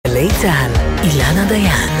צהל, אילנה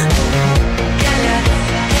דיין.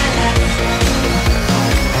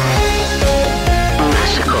 מה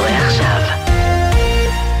שקורה עכשיו.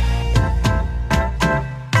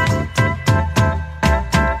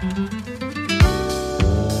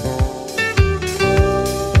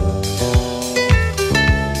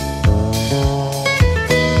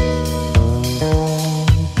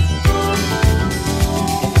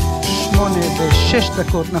 שש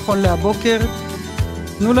דקות, נכון להבוקר.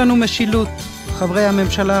 תנו לנו משילות, חברי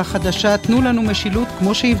הממשלה החדשה, תנו לנו משילות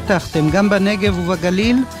כמו שהבטחתם, גם בנגב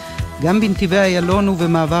ובגליל, גם בנתיבי איילון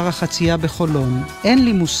ובמעבר החצייה בחולון. אין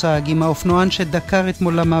לי מושג אם האופנוען שדקר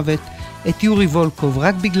אתמול למוות את יורי וולקוב,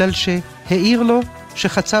 רק בגלל שהעיר לו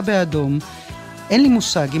שחצה באדום. אין לי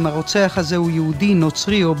מושג אם הרוצח הזה הוא יהודי,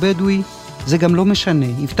 נוצרי או בדואי, זה גם לא משנה.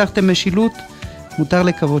 הבטחתם משילות, מותר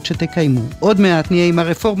לקוות שתקיימו. עוד מעט נהיה עם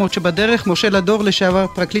הרפורמות שבדרך. משה לדור, לשעבר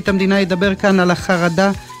פרקליט המדינה, ידבר כאן על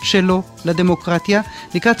החרדה שלו לדמוקרטיה.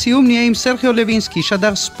 לקראת סיום נהיה עם סרחיו לוינסקי,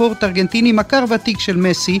 שדר ספורט ארגנטיני, מכר ותיק של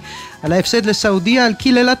מסי, על ההפסד לסעודיה, על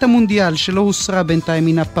קיללת המונדיאל שלא הוסרה בינתיים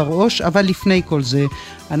מן הפרעוש. אבל לפני כל זה,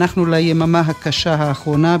 אנחנו ליממה הקשה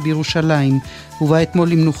האחרונה בירושלים, הובא אתמול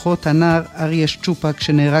למנוחות הנער אריה שצ'ופק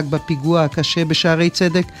שנהרג בפיגוע הקשה בשערי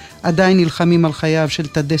צדק. עדיין נלחמים על חייו של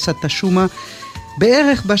תדסה תשומה.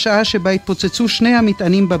 בערך בשעה שבה התפוצצו שני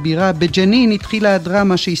המטענים בבירה, בג'נין התחילה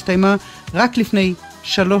הדרמה שהסתיימה רק לפני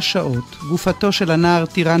 3 שעות. גופתו של הנער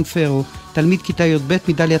טירן פרו, תלמיד כיתה י"ב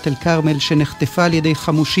מדליית אל כרמל, שנחטפה על ידי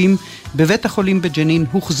חמושים בבית החולים בג'נין,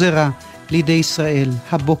 הוחזרה לידי ישראל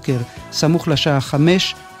הבוקר, סמוך לשעה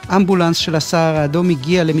 5. אמבולנס של הסהר האדום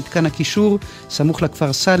הגיע למתקן הקישור, סמוך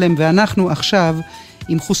לכפר סלם, ואנחנו עכשיו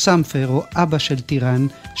עם חוסם פרו, אבא של טירן,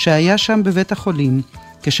 שהיה שם בבית החולים,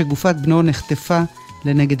 כשגופת בנו נחטפה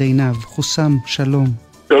לנגד עיניו. חוסם, שלום.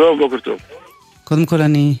 שלום, בוקר טוב. קודם כל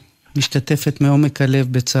אני משתתפת מעומק הלב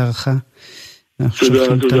בצערך. אנחנו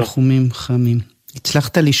שולחים תנחומים חמים.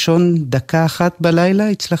 הצלחת לישון דקה אחת בלילה?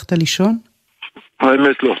 הצלחת לישון?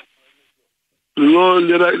 האמת לא. לא,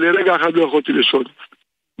 לרגע אחד לא יכולתי לישון.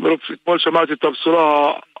 אתמול שמעתי את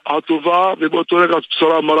הבשורה הטובה, ובאותו רגע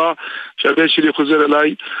הבשורה המרה שהבן שלי חוזר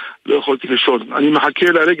אליי, לא יכולתי לישון. אני מחכה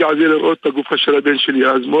לרגע הזה לראות את הגופה של הבן שלי,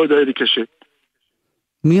 אז מאוד היה לי קשה.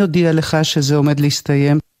 מי הודיע לך שזה עומד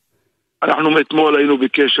להסתיים? אנחנו אתמול היינו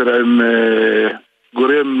בקשר עם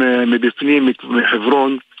גורם מבפנים,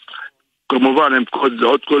 מחברון, כמובן עם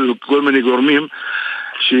עוד כל מיני גורמים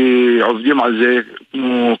שעובדים על זה,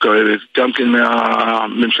 גם כן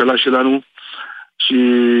מהממשלה שלנו,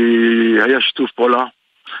 שהיה שיתוף פעולה.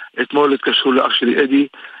 אתמול התקשרו לאח שלי אדי,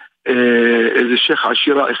 איזה שייך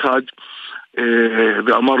עשירה אחד,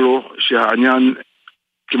 ואמר לו שהעניין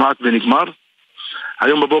כמעט ונגמר.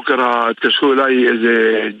 היום בבוקר התקשרו אליי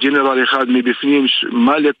איזה ג'נרל אחד מבפנים,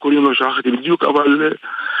 מה קוראים לו, שכחתי בדיוק, אבל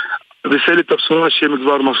בסל את הבשורה שהם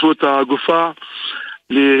כבר מסרו את הגופה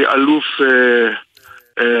לאלוף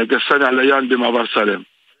גסני עליין במעבר סלם.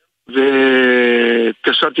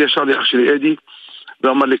 והתקשרתי ישר לאח שלי אדי,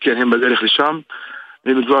 ואמר לי כן, הם בדרך לשם,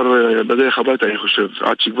 והם כבר בדרך הביתה, אני חושב,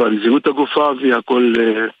 עד שכבר יזהו את הגופה והכל.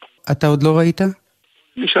 אתה עוד לא ראית?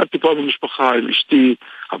 נשארתי פה במשפחה עם אשתי,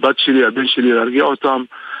 הבת שלי, הבן שלי, להרגיע אותם,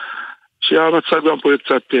 שהמצב גם פה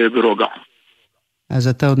קצת ברוגע. אז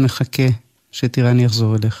אתה עוד מחכה שטירן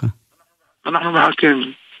יחזור אליך? אנחנו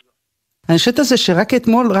מחכים. אני חושבת על זה שרק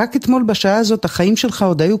אתמול בשעה הזאת החיים שלך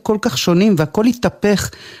עוד היו כל כך שונים, והכל התהפך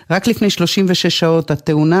רק לפני 36 שעות,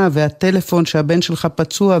 התאונה והטלפון שהבן שלך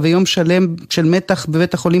פצוע, ויום שלם של מתח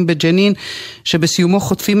בבית החולים בג'נין, שבסיומו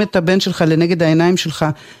חוטפים את הבן שלך לנגד העיניים שלך.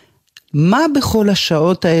 מה בכל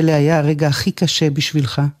השעות האלה היה הרגע הכי קשה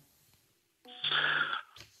בשבילך?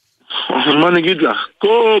 מה נגיד לך?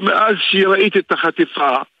 מאז שראיתי את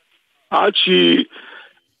החטיפה, עד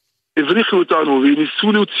הבריחו אותנו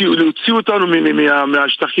וניסו להוציא אותנו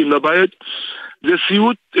מהשטחים לבית, זה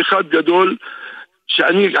סיוט אחד גדול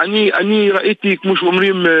שאני ראיתי, כמו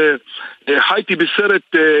שאומרים, חייתי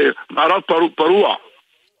בסרט מערב פרוע.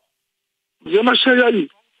 זה מה שהיה לי.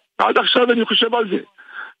 עד עכשיו אני חושב על זה.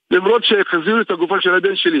 למרות שחזירו את הגופה של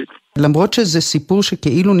הבן שלי. למרות שזה סיפור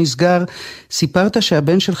שכאילו נסגר, סיפרת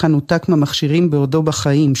שהבן שלך נותק מהמכשירים בעודו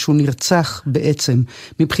בחיים, שהוא נרצח בעצם.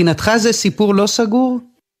 מבחינתך זה סיפור לא סגור?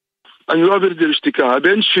 אני לא אעביר את זה לשתיקה.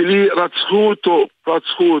 הבן שלי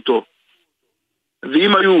רצחו אותו.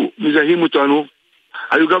 ואם היו מזהים אותנו,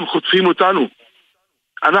 היו גם חוטפים אותנו.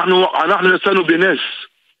 אנחנו יצאנו בנס.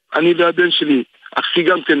 אני והבן שלי, אחי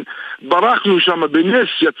גם כן, ברחנו שם בנס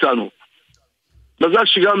יצאנו. מזל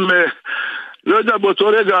שגם, לא יודע, באותו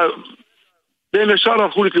רגע, בין ישר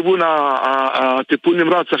הלכו לכיוון הטיפול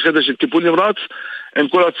נמרץ, החדר של טיפול נמרץ, עם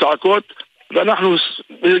כל הצעקות, ואנחנו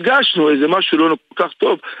הרגשנו איזה משהו לא כל כך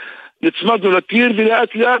טוב, נצמדנו לקיר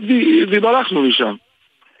ולאט לאט וברחנו משם.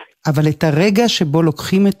 אבל את הרגע שבו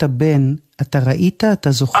לוקחים את הבן, אתה ראית, אתה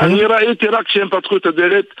זוכר? אני ראיתי רק שהם פתחו את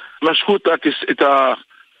הדלת, משכו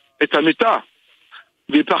את המיטה,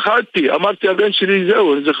 ופחדתי, אמרתי הבן שלי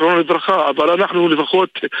זהו, זכרונו לברכה, אבל אנחנו לפחות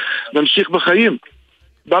נמשיך בחיים.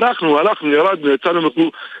 ברחנו, הלכנו, ירדנו, יצאנו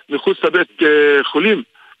מחוץ לבית חולים.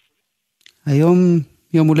 היום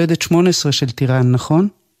יום הולדת 18 של טירן, נכון?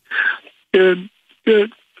 כן, כן.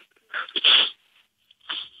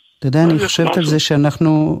 אתה יודע, אני חושבת על זה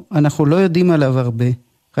שאנחנו לא יודעים עליו הרבה,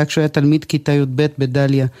 רק שהוא היה תלמיד כיתה י"ב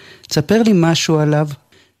בדליה. תספר לי משהו עליו,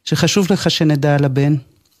 שחשוב לך שנדע על הבן,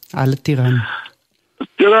 על טירן.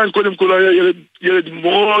 טירן קודם כל היה ילד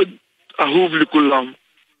מאוד אהוב לכולם,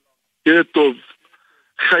 ילד טוב,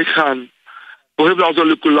 חייכן, אוהב לעזור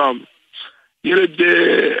לכולם, ילד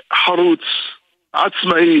חרוץ,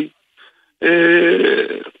 עצמאי,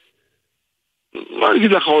 מה אני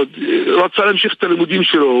אגיד לך עוד, רצה להמשיך את הלימודים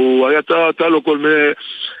שלו, הוא הייתה לו כל מיני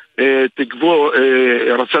תקוות,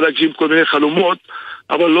 רצה להגשים כל מיני חלומות,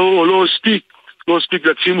 אבל לא הספיק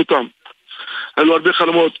להגשים אותם. היה לו הרבה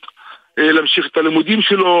חלומות להמשיך את הלימודים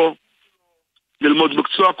שלו, ללמוד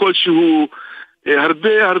מקצוע כלשהו,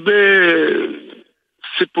 הרבה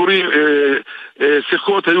סיפורים,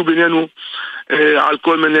 שיחות היו בינינו על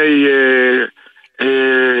כל מיני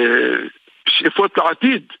שאיפות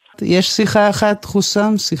לעתיד. יש שיחה אחת,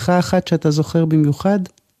 חוסם, שיחה אחת שאתה זוכר במיוחד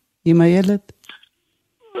עם הילד?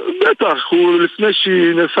 בטח, הוא לפני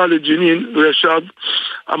שנסע לג'נין, הוא ישב,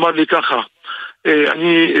 אמר לי ככה,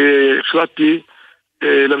 אני החלטתי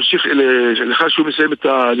להמשיך, לך שהוא מסיים את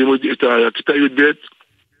הכיתה י"ב,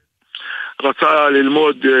 רצה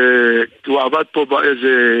ללמוד, הוא עבד פה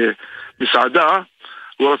באיזה מסעדה,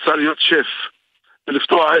 הוא רצה להיות שף,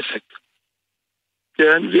 ולפתוח עסק.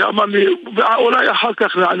 כן, ואמר לי, אולי אחר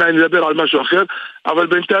כך נדבר על משהו אחר, אבל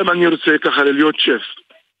בינתיים אני רוצה ככה להיות שף.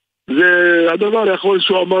 זה הדבר האחרון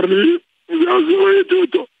שהוא אמר לי, ואז ראיתי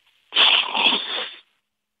אותו.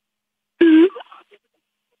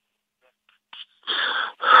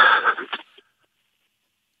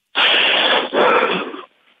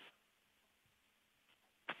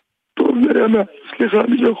 טוב, נעמה, סליחה,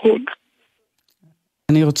 אני לא יכול.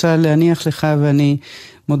 אני רוצה להניח לך ואני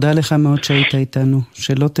מודה לך מאוד שהיית איתנו,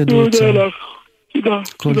 שלא תדעו את זה. תודה לך, תודה.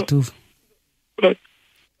 כל טוב. ביי.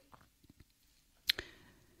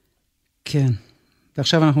 כן,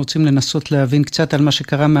 ועכשיו אנחנו רוצים לנסות להבין קצת על מה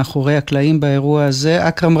שקרה מאחורי הקלעים באירוע הזה.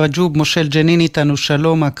 אכרם רג'וב, מושל ג'נין איתנו,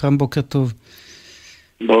 שלום אכרם, בוקר טוב.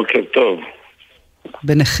 בוקר טוב.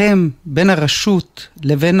 ביניכם, בין הרשות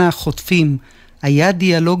לבין החוטפים, היה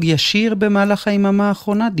דיאלוג ישיר במהלך היממה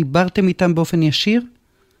האחרונה? דיברתם איתם באופן ישיר?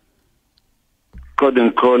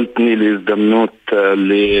 קודם כל תני לי הזדמנות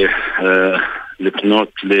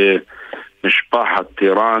לפנות למשפחת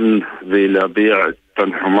טירן ולהביע את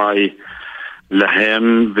תנחומיי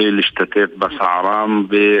להם ולהשתתף בסערם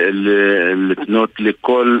ולפנות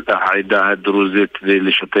לכל העדה הדרוזית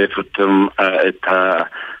ולשתף אותם את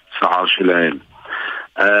הצער שלהם.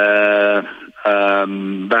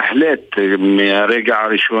 בהחלט מהרגע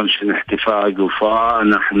הראשון שנחטפה הגופה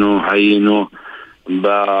אנחנו היינו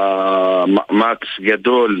במאמץ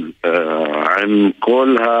גדול עם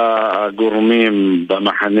כל הגורמים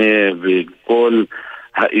במחנה וכל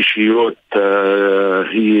האישיות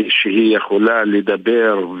שהיא יכולה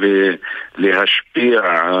לדבר ולהשפיע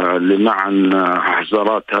למען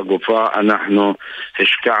החזרת הגופה. אנחנו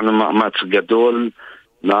השקענו מאמץ גדול,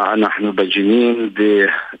 אנחנו בג'נין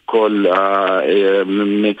וכל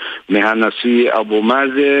מהנשיא אבו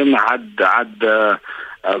מאזן עד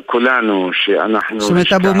כולנו שאנחנו... זאת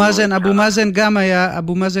אומרת אבו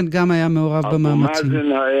מאזן גם היה מעורב במאמצים. אבו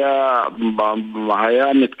מאזן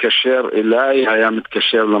היה מתקשר אליי, היה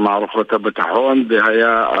מתקשר למערכות הביטחון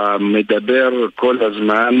והיה מדבר כל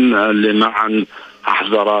הזמן למען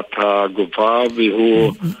החזרת הגופה,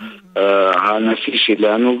 והוא הנשיא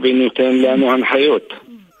שלנו ונותן לנו הנחיות.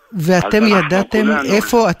 ואתם ידעתם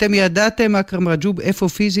איפה, אתם ידעתם אכרם רג'וב, איפה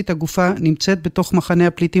פיזית הגופה נמצאת בתוך מחנה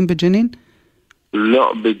הפליטים בג'נין?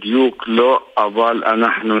 לא, בדיוק לא, אבל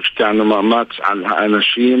אנחנו השקענו מאמץ על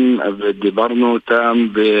האנשים ודיברנו אותם,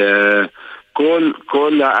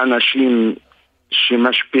 וכל האנשים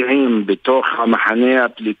שמשפיעים בתוך המחנה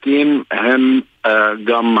הפליטים הם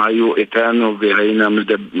גם היו איתנו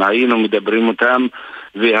והיינו מדברים אותם,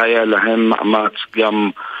 והיה להם מאמץ גם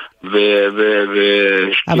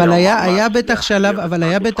אבל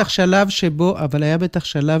היה בטח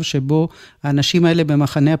שלב שבו האנשים האלה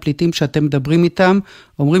במחנה הפליטים שאתם מדברים איתם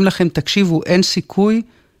אומרים לכם תקשיבו, אין סיכוי,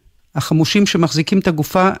 החמושים שמחזיקים את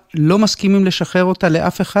הגופה לא מסכימים לשחרר אותה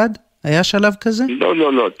לאף אחד? היה שלב כזה?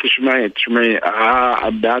 לא, תשמעי,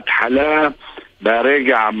 בהתחלה,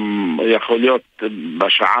 ברגע, יכול להיות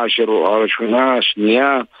בשעה הראשונה,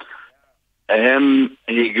 השנייה, הם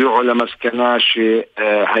הגיעו למסקנה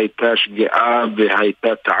שהייתה שגיאה והייתה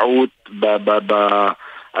טעות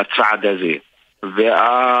בצעד הזה.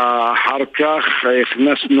 ואחר כך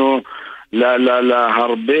הכנסנו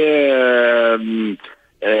להרבה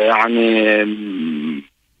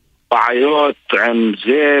בעיות עם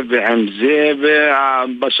זה ועם זה,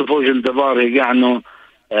 ובסופו של דבר הגענו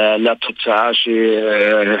לתוצאה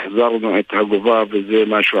שהחזרנו את הגובה, וזה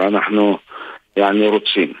מה שאנחנו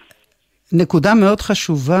רוצים. נקודה מאוד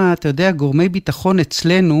חשובה, אתה יודע, גורמי ביטחון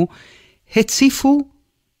אצלנו הציפו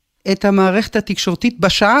את המערכת התקשורתית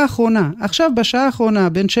בשעה האחרונה, עכשיו בשעה האחרונה,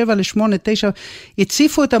 בין 7 ל-8, 9,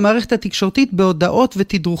 הציפו את המערכת התקשורתית בהודעות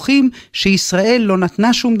ותדרוכים שישראל לא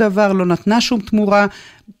נתנה שום דבר, לא נתנה שום תמורה,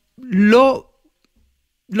 לא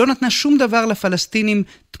נתנה שום דבר לפלסטינים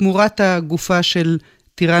תמורת הגופה של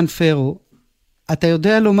טירן פרו. אתה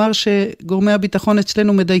יודע לומר שגורמי הביטחון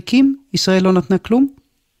אצלנו מדייקים? ישראל לא נתנה כלום?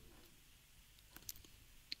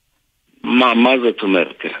 מה זאת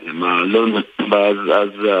אומרת?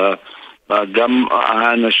 אז גם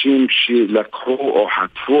האנשים שלקחו או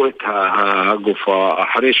חטפו את הגופה,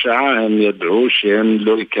 אחרי שעה הם ידעו שהם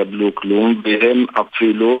לא יקבלו כלום, והם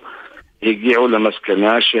אפילו הגיעו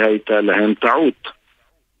למסקנה שהייתה להם טעות.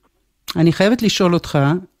 אני חייבת לשאול אותך,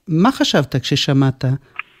 מה חשבת כששמעת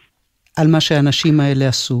על מה שהאנשים האלה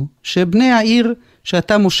עשו? שבני העיר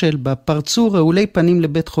שאתה מושל בה, פרצו רעולי פנים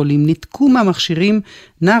לבית חולים, ניתקו מהמכשירים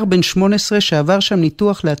נער בן 18 שעבר שם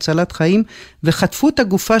ניתוח להצלת חיים, וחטפו את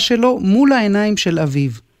הגופה שלו מול העיניים של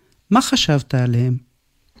אביו. מה חשבת עליהם?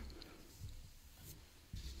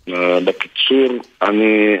 בקיצור,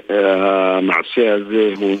 המעשה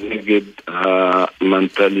הזה הוא נגד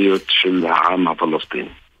המנטליות של העם הפלסטיני.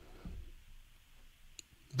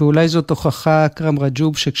 ואולי זאת הוכחה, אכרם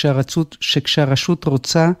רג'וב, שכשהרשות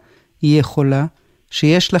רוצה, היא יכולה,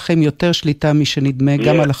 שיש לכם יותר שליטה משנדמה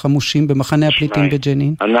גם על החמושים במחנה הפליטים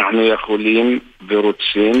בג'נין? אנחנו יכולים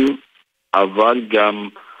ורוצים, אבל גם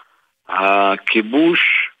הכיבוש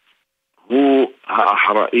הוא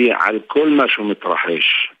האחראי על כל מה שמתרחש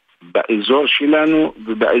באזור שלנו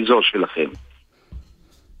ובאזור שלכם.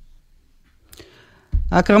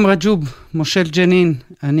 אכרם רג'וב, מושל ג'נין,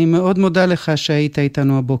 אני מאוד מודה לך שהיית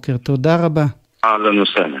איתנו הבוקר. תודה רבה. אהלן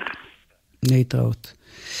וסהלן. להתראות.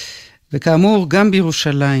 וכאמור, גם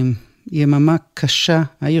בירושלים, יממה קשה,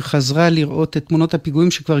 העיר חזרה לראות את תמונות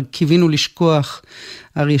הפיגועים שכבר קיווינו לשכוח.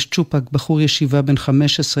 אריאש צ'ופק, בחור ישיבה בן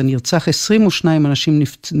 15, נרצח, 22 אנשים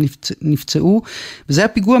נפצעו, וזה היה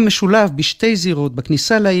פיגוע משולב בשתי זירות,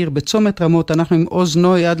 בכניסה לעיר, בצומת רמות. אנחנו עם עוז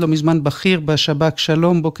נוי, עד לא מזמן בכיר בשב"כ.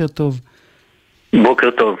 שלום, בוקר טוב.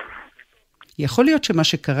 בוקר טוב. יכול להיות שמה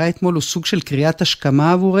שקרה אתמול הוא סוג של קריאת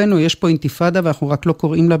השכמה עבורנו? יש פה אינתיפאדה ואנחנו רק לא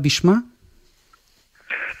קוראים לה בשמה?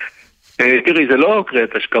 תראי, זה לא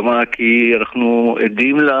קריאת השכמה, כי אנחנו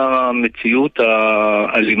עדים למציאות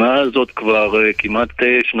האלימה הזאת כבר כמעט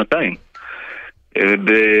שנתיים.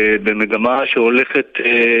 במגמה שהולכת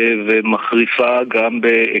ומחריפה גם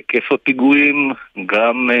בהיקף הפיגועים,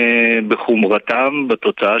 גם בחומרתם,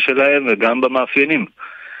 בתוצאה שלהם וגם במאפיינים.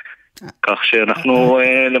 כך שאנחנו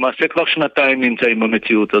למעשה כבר שנתיים נמצאים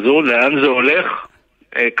במציאות הזו. לאן זה הולך?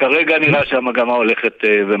 כרגע נראה שהמגמה הולכת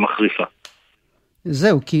ומחריפה.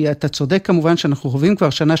 זהו, כי אתה צודק כמובן שאנחנו חווים כבר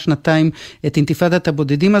שנה-שנתיים את אינתיפאדת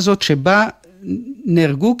הבודדים הזאת, שבה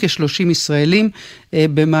נהרגו כ-30 ישראלים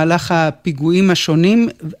במהלך הפיגועים השונים,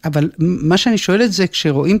 אבל מה שאני שואלת זה,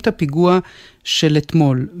 כשרואים את הפיגוע של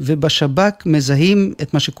אתמול, ובשב"כ מזהים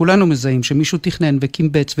את מה שכולנו מזהים, שמישהו תכנן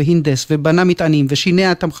וקימבץ והינדס ובנה מטענים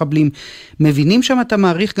ושינע את המחבלים, מבינים שם אתה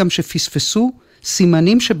מעריך גם שפספסו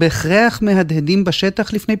סימנים שבהכרח מהדהדים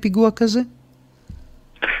בשטח לפני פיגוע כזה?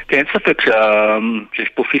 אין ספק שיש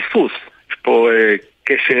פה פספוס, יש פה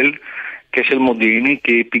כשל מודיעיני,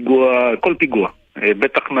 כי כל פיגוע,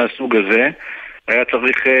 בטח מהסוג הזה, היה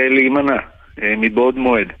צריך להימנע מבעוד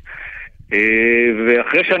מועד.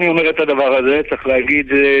 ואחרי שאני אומר את הדבר הזה, צריך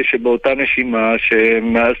להגיד שבאותה נשימה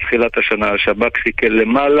שמאז תחילת השנה, השב"כ סיכל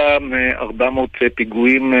למעלה מ-400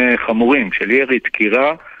 פיגועים חמורים של ירי,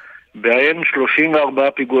 דקירה, בהם 34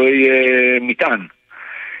 פיגועי מטען.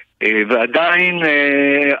 ועדיין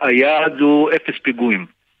היעד הוא 0 פיגועים.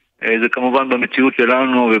 זה כמובן במציאות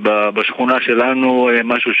שלנו ובשכונה שלנו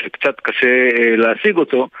משהו שקצת קשה להשיג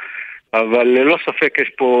אותו, אבל ללא ספק יש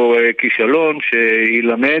פה כישלון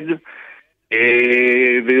שילמד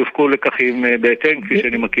ויופקו לקחים בהתאם, כפי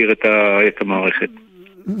שאני מכיר את המערכת.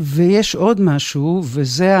 ויש עוד משהו,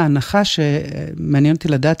 וזה ההנחה שמעניין אותי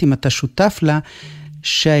לדעת אם אתה שותף לה,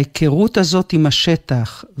 שההיכרות הזאת עם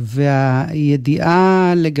השטח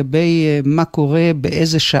והידיעה לגבי מה קורה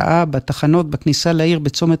באיזה שעה בתחנות, בכניסה לעיר,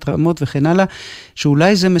 בצומת רמות וכן הלאה,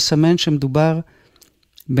 שאולי זה מסמן שמדובר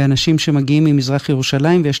באנשים שמגיעים ממזרח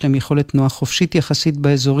ירושלים ויש להם יכולת תנועה חופשית יחסית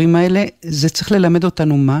באזורים האלה. זה צריך ללמד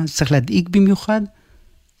אותנו מה? זה צריך להדאיג במיוחד?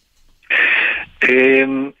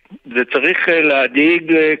 זה צריך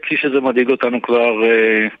להדאיג כפי שזה מדאיג אותנו כבר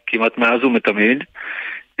כמעט מאז ומתמיד,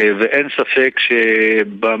 ואין ספק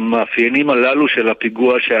שבמאפיינים הללו של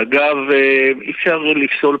הפיגוע, שאגב אי אפשר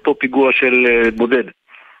לפסול פה פיגוע של בודד,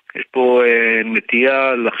 יש פה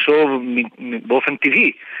נטייה לחשוב באופן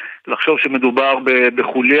טבעי, לחשוב שמדובר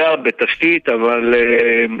בחוליה, בתשתית, אבל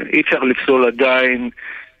אי אפשר לפסול עדיין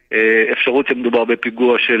אפשרות שמדובר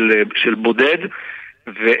בפיגוע של בודד,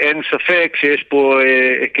 ואין ספק שיש פה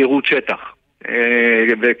היכרות שטח.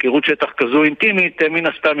 והיכרות שטח כזו אינטימית, מן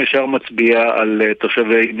הסתם ישר מצביע על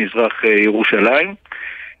תושבי מזרח ירושלים,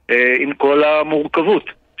 עם כל המורכבות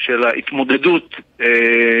של התמודדות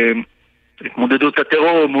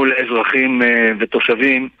הטרור מול אזרחים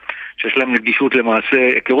ותושבים, שיש להם נגישות למעשה,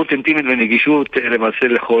 היכרות אינטימית ונגישות למעשה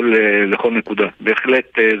לכל נקודה.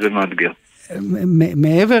 בהחלט זה מאתגר.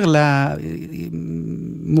 מעבר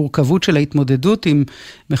למורכבות של ההתמודדות עם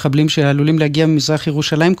מחבלים שעלולים להגיע ממזרח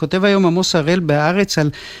ירושלים, כותב היום עמוס הראל בהארץ על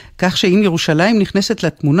כך שאם ירושלים נכנסת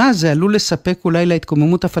לתמונה, זה עלול לספק אולי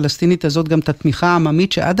להתקוממות הפלסטינית הזאת גם את התמיכה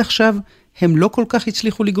העממית שעד עכשיו הם לא כל כך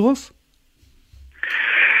הצליחו לגרוף?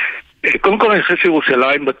 קודם כל אני חושב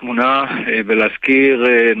שירושלים בתמונה, ולהזכיר,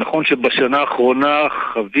 נכון שבשנה האחרונה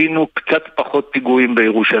חווינו קצת פחות פיגועים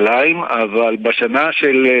בירושלים, אבל בשנה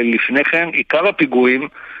של לפני כן עיקר הפיגועים,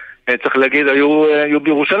 צריך להגיד, היו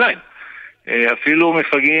בירושלים. אפילו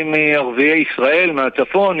מפגעים מערביי ישראל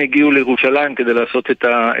מהצפון הגיעו לירושלים כדי לעשות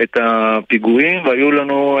את הפיגועים, והיו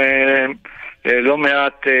לנו לא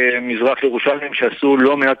מעט מזרח ירושלים שעשו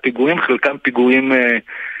לא מעט פיגועים, חלקם פיגועים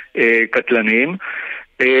קטלניים.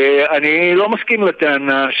 אני לא מסכים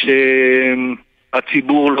לטענה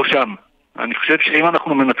שהציבור לא שם. אני חושב שאם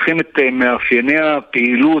אנחנו מנתחים את מאפייני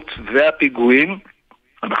הפעילות והפיגועים,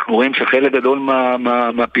 אנחנו רואים שחלק גדול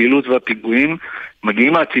מהפעילות והפיגועים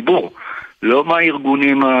מגיעים מהציבור, לא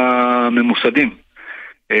מהארגונים הממוסדים.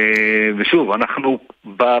 ושוב, אנחנו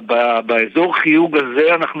באזור חיוג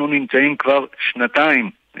הזה אנחנו נמצאים כבר שנתיים.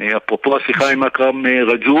 אפרופו השיחה עם אכרם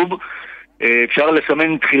רג'וב, אפשר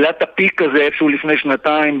לסמן תחילת הפיק הזה איפשהו לפני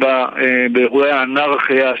שנתיים באירועי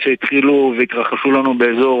האנרכיה שהתחילו והתרחשו לנו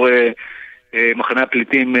באזור מחנה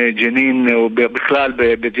הפליטים ג'נין, או בכלל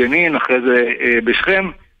בג'נין, אחרי זה בשכם,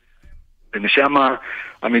 ומשם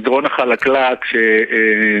המדרון החלקלק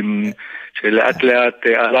שלאט לאט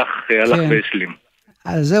הלך והשלים.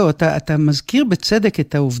 אז זהו, אתה מזכיר בצדק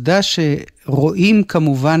את העובדה שרואים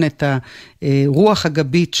כמובן את הרוח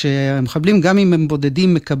הגבית שהמחבלים, גם אם הם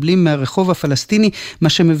בודדים, מקבלים מהרחוב הפלסטיני, מה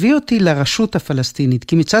שמביא אותי לרשות הפלסטינית,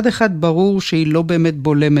 כי מצד אחד ברור שהיא לא באמת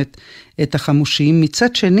בולמת את החמושים,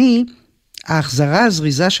 מצד שני, ההחזרה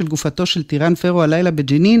הזריזה של גופתו של טירן פרו הלילה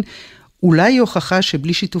בג'נין, אולי היא הוכחה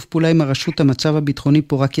שבלי שיתוף פעולה עם הרשות המצב הביטחוני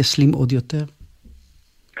פה רק יסלים עוד יותר?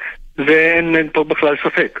 ואין פה בכלל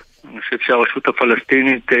ספק. אני חושב שהרשות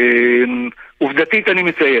הפלסטינית, עובדתית אני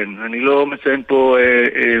מציין, אני לא מציין פה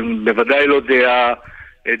בוודאי לא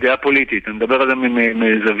דעה פוליטית, אני מדבר על זה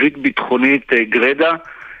מזווית ביטחונית גרדה,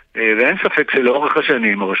 ואין ספק שלאורך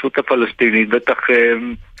השנים הרשות הפלסטינית, בטח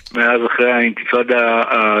מאז אחרי האינתיפאדה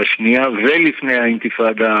השנייה ולפני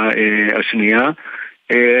האינתיפאדה השנייה,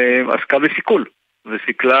 עסקה בסיכול,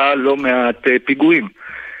 וסיכלה לא מעט פיגועים.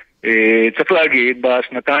 צריך להגיד,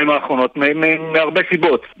 בשנתיים האחרונות, מהרבה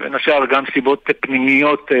סיבות, בין השאר גם סיבות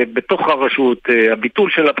פנימיות בתוך הרשות, הביטול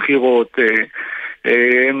של הבחירות,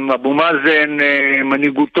 אבו מאזן,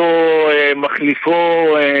 מנהיגותו, מחליפו,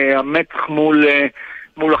 המתח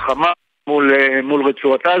מול החמאס, מול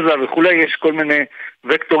רצועת עזה וכולי, יש כל מיני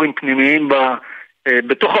וקטורים פנימיים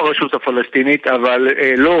בתוך הרשות הפלסטינית, אבל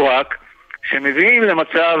לא רק, שמביאים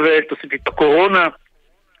למצב, תוסיף את הקורונה,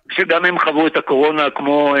 שגם הם חוו את הקורונה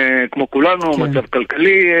כמו כולנו, כן. מצב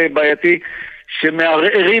כלכלי בעייתי,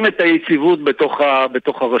 שמערערים את היציבות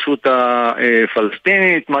בתוך הרשות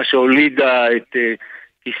הפלסטינית, מה שהולידה את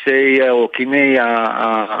כיסי או קיני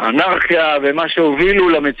האנרכיה, ומה שהובילו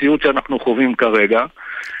למציאות שאנחנו חווים כרגע.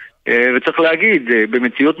 וצריך להגיד,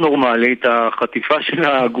 במציאות נורמלית, החטיפה של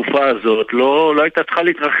הגופה הזאת לא הייתה צריכה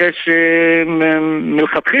להתרחש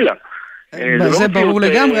מלכתחילה. זה ברור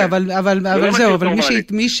לגמרי, אבל זהו, אבל זה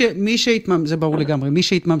ברור לגמרי, מי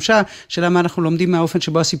שהתממשה, שאלה מה אנחנו לומדים מהאופן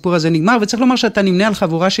שבו הסיפור הזה נגמר, וצריך לומר שאתה נמנה על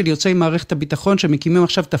חבורה של יוצאי מערכת הביטחון, שמקימים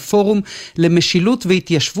עכשיו את הפורום למשילות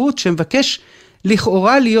והתיישבות, שמבקש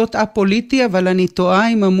לכאורה להיות הפוליטי, אבל אני טועה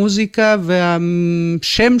עם המוזיקה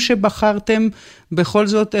והשם שבחרתם בכל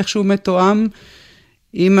זאת איכשהו מתואם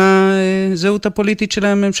עם הזהות הפוליטית של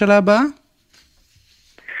הממשלה הבאה?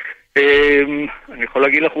 אני יכול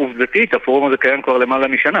להגיד לך עובדתית, הפורום הזה קיים כבר למעלה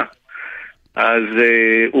משנה. אז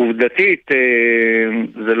עובדתית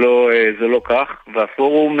זה לא כך,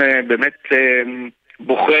 והפורום באמת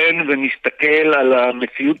בוחן ומסתכל על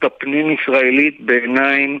המציאות הפנים-ישראלית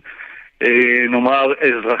בעיניים, נאמר,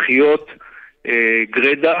 אזרחיות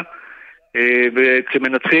גרדה,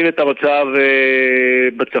 וכשמנתחים את המצב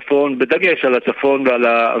בצפון, בדגש על הצפון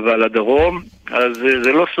ועל הדרום, אז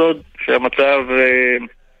זה לא סוד שהמצב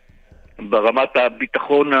ברמת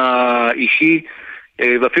הביטחון האישי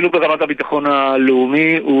ואפילו ברמת הביטחון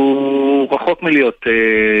הלאומי הוא רחוק מלהיות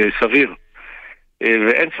סביר.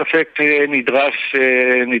 ואין ספק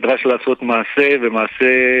שנדרש לעשות מעשה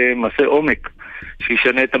ומעשה עומק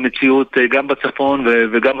שישנה את המציאות גם בצפון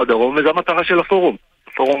וגם בדרום, וזו המטרה של הפורום.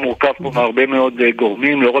 הפורום מורכב פה מהרבה מאוד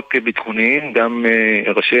גורמים, לא רק ביטחוניים, גם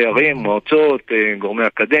ראשי ערים, מועצות, גורמי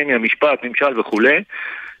אקדמיה, משפט, ממשל וכו',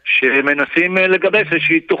 שמנסים לגבש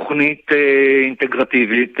איזושהי תוכנית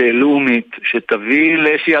אינטגרטיבית, לאומית, שתביא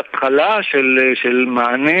לאיזושהי התחלה של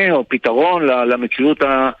מענה או פתרון למציאות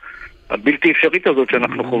הבלתי אפשרית הזאת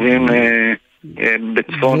שאנחנו חווים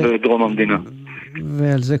בצפון ובדרום המדינה.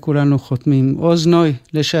 ועל זה כולנו חותמים. עוז נוי,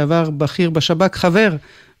 לשעבר בכיר בשב"כ, חבר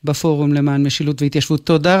בפורום למען משילות והתיישבות.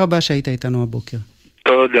 תודה רבה שהיית איתנו הבוקר.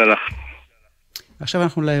 תודה לך. עכשיו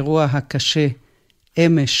אנחנו לאירוע הקשה,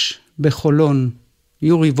 אמש בחולון.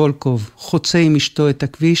 יורי וולקוב חוצה עם אשתו את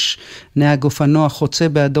הכביש, נהג אופנוע חוצה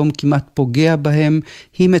באדום כמעט פוגע בהם,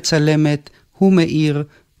 היא מצלמת, הוא מאיר,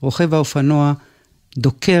 רוכב האופנוע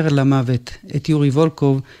דוקר למוות את יורי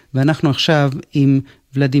וולקוב, ואנחנו עכשיו עם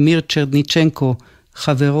ולדימיר צ'רניצ'נקו,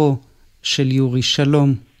 חברו של יורי.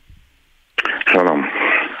 שלום. שלום.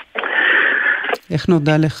 איך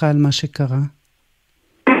נודע לך על מה שקרה?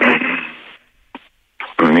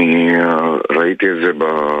 אני ראיתי את זה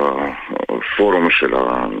בפורום של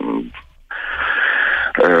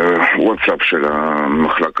הוואטסאפ של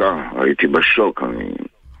המחלקה, הייתי בשוק.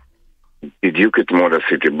 בדיוק אתמול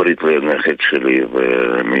עשיתי ברית לנכד שלי,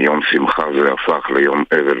 ומיום שמחה זה הפך ליום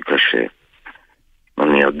אבל קשה.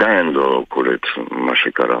 אני עדיין לא קולט מה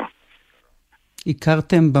שקרה.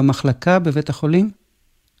 הכרתם במחלקה בבית החולים?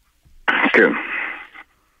 כן.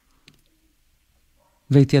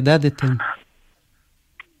 והתיידדתם?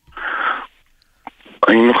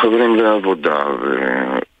 היינו חברים לעבודה,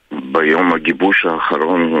 וביום הגיבוש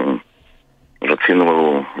האחרון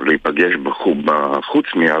רצינו להיפגש בחוץ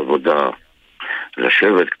מהעבודה,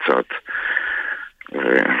 לשבת קצת.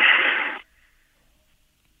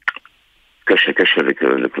 קשה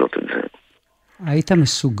לקלוט את זה. היית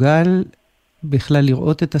מסוגל בכלל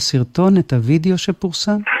לראות את הסרטון, את הוידאו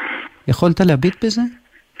שפורסם? יכולת להביט בזה?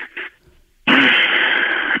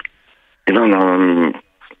 אילנה,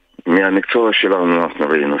 מהמקצוע שלנו אנחנו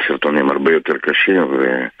ראינו סרטונים הרבה יותר קשים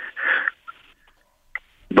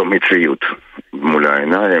ובמציאות מול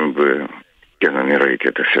העיניים, וכן, אני ראיתי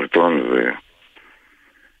את הסרטון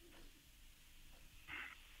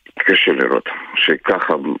וקשה לראות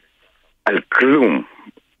שככה על כלום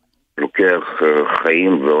לוקח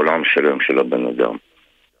חיים ועולם שלם של הבן אדם.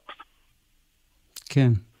 כן,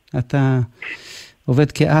 אתה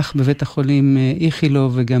עובד כאח בבית החולים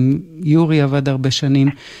איכילוב, וגם יורי עבד הרבה שנים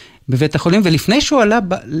בבית החולים, ולפני שהוא עלה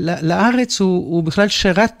לארץ הוא בכלל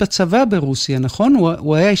שרת בצבא ברוסיה, נכון?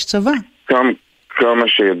 הוא היה איש צבא. כמה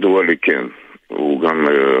שידוע לי, כן. הוא גם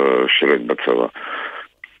שרת בצבא.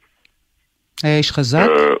 היה איש חזק?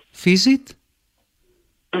 פיזית?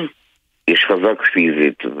 איש חזק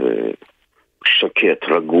פיזית ושקט,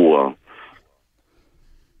 רגוע.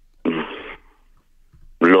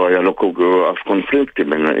 לא היה לו אף קונפליקט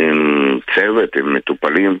עם צוות, עם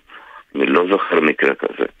מטופלים. אני לא זוכר מקרה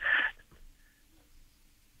כזה.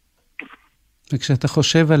 וכשאתה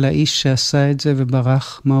חושב על האיש שעשה את זה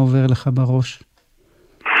וברח, מה עובר לך בראש?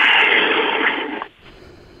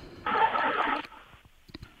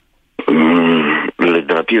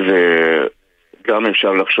 לדעתי זה גם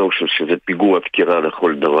אפשר לחשוב שזה פיגוע דקירה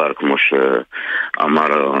לכל דבר, כמו שאמר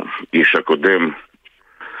האיש הקודם,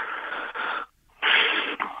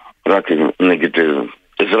 רק נגד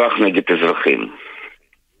אזרח נגד אזרחים.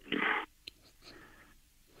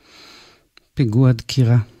 פיגוע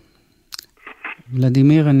דקירה.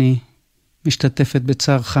 ולדימיר, אני משתתפת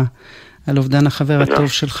בצערך על אובדן החבר הטוב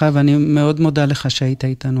שלך, ואני מאוד מודה לך שהיית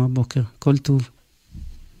איתנו הבוקר. כל טוב.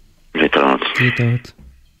 להתראות. להתראות.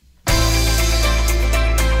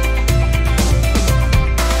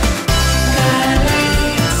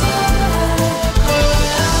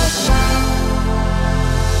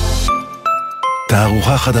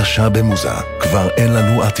 תערוכה חדשה במוזה, כבר אין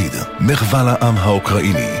לנו עתיד. מחווה לעם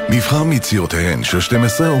האוקראיני, מבחר מיצירותיהן של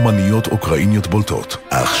 12 אומניות אוקראיניות בולטות.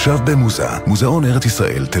 עכשיו במוזה, מוזיאון ארץ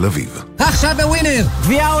ישראל, תל אביב. עכשיו בווינר,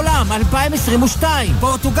 גביע העולם 2022,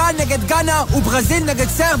 פורטוגל נגד גאנה וברזיל נגד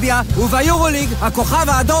סרביה, וביורוליג הכוכב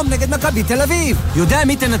האדום נגד מכבי תל אביב. יודע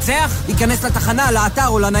מי תנצח? ייכנס לתחנה, לאתר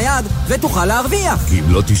או לנייד ותוכל להרוויח. אם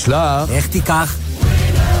לא תשלח, איך תיקח?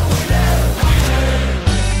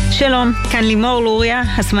 שלום, כאן לימור לוריה,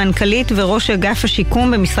 הסמנכ"לית וראש אגף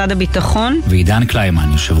השיקום במשרד הביטחון. ועידן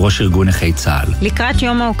קליימן, יושב ראש ארגון נכי צה"ל. לקראת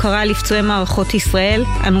יום ההוקרה לפצועי מערכות ישראל,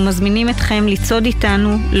 אנו מזמינים אתכם לצעוד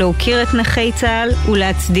איתנו, להוקיר את נכי צה"ל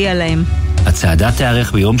ולהצדיע להם. הצעדה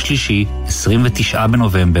תארך ביום שלישי, 29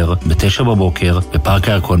 בנובמבר, ב-9 בבוקר, בפארק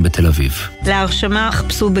הירקון בתל אביב. להרשמה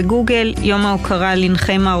חפשו בגוגל יום ההוקרה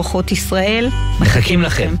לנכי מערכות ישראל. מחכים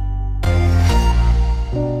לכם.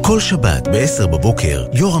 כל שבת ב-10 בבוקר,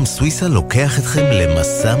 יורם סוויסה לוקח אתכם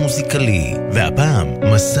למסע מוזיקלי. והפעם,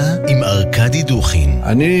 מסע עם ארקדי דוכין.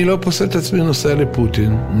 אני לא פוסל את עצמי נוסע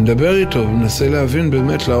לפוטין. מדבר איתו, מנסה להבין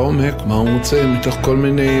באמת לעומק מה הוא מוצא מתוך כל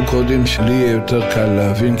מיני קודים שלי יהיה יותר קל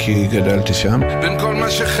להבין כי גדלתי שם. בין כל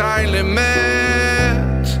מה שחי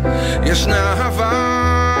למת, ישנה אהבה.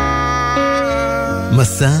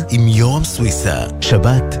 מסע עם יורם סוויסה,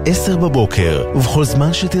 שבת 10 בבוקר, ובכל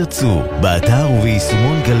זמן שתרצו, באתר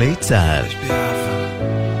וביישומון גלי צה"ל.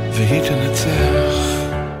 והיא תנצח.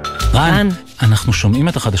 רן, אנחנו שומעים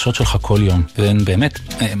את החדשות שלך כל יום, והן באמת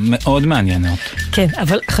מאוד מעניינות. כן,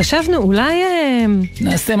 אבל חשבנו אולי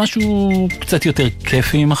נעשה משהו קצת יותר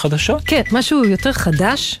כיפי עם החדשות? כן, משהו יותר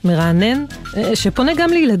חדש, מרענן, שפונה גם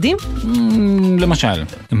לילדים? למשל,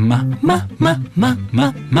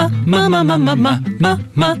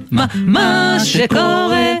 מה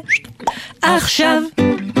שקורה עכשיו.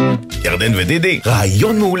 ירדן ודידי,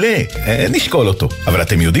 רעיון מעולה, נשקול אותו. אבל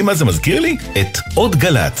אתם יודעים מה זה מזכיר לי? את עוד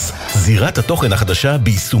גלץ, זירת התוכן החדשה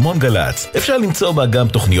ביישומון גלץ. אפשר למצוא בה גם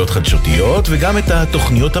תוכניות חדשותיות וגם את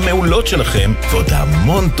התוכניות המעולות שלכם, ועוד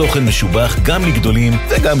המון תוכן משובח גם לגדולים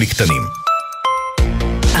וגם לקטנים.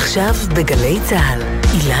 עכשיו בגלי צה"ל,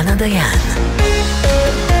 אילנה דיין.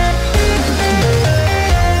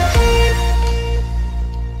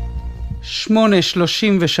 8:33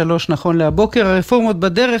 נכון להבוקר, הרפורמות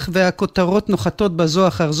בדרך והכותרות נוחתות בזו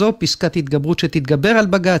אחר זו, פסקת התגברות שתתגבר על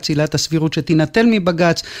בגץ, עילת הסבירות שתינטל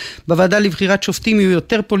מבגץ, בוועדה לבחירת שופטים יהיו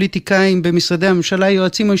יותר פוליטיקאים, במשרדי הממשלה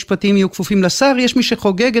היועצים המשפטיים יהיו כפופים לשר, יש מי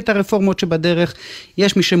שחוגג את הרפורמות שבדרך,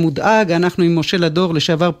 יש מי שמודאג, אנחנו עם משה לדור,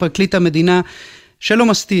 לשעבר פרקליט המדינה, שלא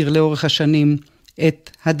מסתיר לאורך השנים את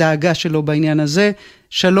הדאגה שלו בעניין הזה.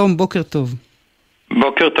 שלום, בוקר טוב.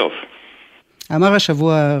 בוקר טוב. אמר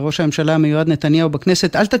השבוע ראש הממשלה המיועד נתניהו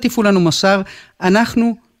בכנסת, אל תטיפו לנו מוסר,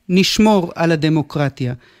 אנחנו נשמור על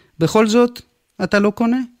הדמוקרטיה. בכל זאת, אתה לא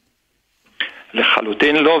קונה?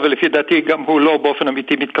 לחלוטין לא, ולפי דעתי גם הוא לא באופן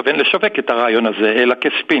אמיתי מתכוון לשווק את הרעיון הזה, אלא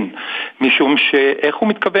כספין. משום שאיך הוא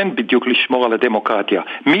מתכוון בדיוק לשמור על הדמוקרטיה?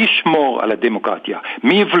 מי ישמור על הדמוקרטיה?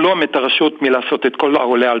 מי יבלום את הרשות מלעשות את כל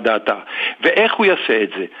העולה על דעתה? ואיך הוא יעשה את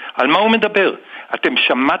זה? על מה הוא מדבר? אתם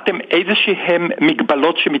שמעתם איזשהם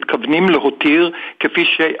מגבלות שמתכוונים להותיר כפי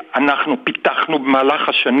שאנחנו פיתחנו במהלך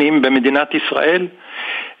השנים במדינת ישראל?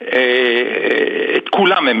 את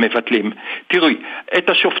כולם הם מבטלים. תראי, את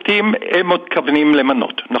השופטים הם מתכוונים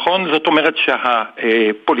למנות, נכון? זאת אומרת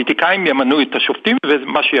שהפוליטיקאים ימנו את השופטים,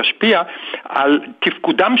 ומה שישפיע על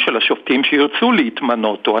תפקודם של השופטים שירצו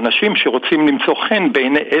להתמנות, או אנשים שרוצים למצוא חן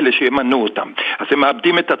בעיני אלה שימנו אותם. אז הם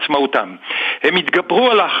מאבדים את עצמאותם. הם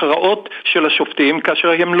יתגברו על ההכרעות של השופטים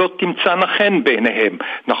כאשר הם לא תמצאנה חן בעיניהם,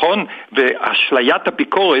 נכון? ואשליית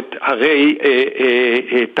הביקורת הרי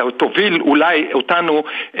תוביל אולי אותנו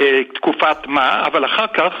תקופת מה, אבל אחר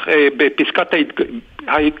כך בפסקת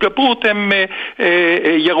ההתגברות הם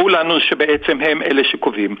יראו לנו שבעצם הם אלה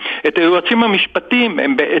שקובעים. את היועצים המשפטיים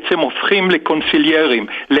הם בעצם הופכים לקונסיליירים,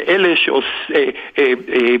 לאלה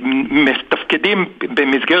שמתפקדים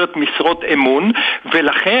במסגרת משרות אמון,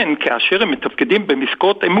 ולכן כאשר הם מתפקדים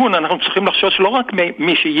במשרות אמון אנחנו צריכים לחשוש לא רק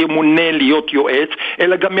מי שימונה להיות יועץ,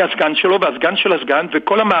 אלא גם מהסגן שלו והסגן של הסגן,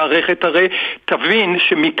 וכל המערכת הרי תבין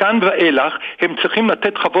שמכאן ואילך הם צריכים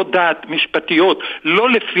לתת חוות דעת משפטיות לא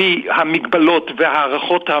לפי המגבלות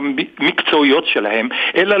והערכות המקצועיות שלהם,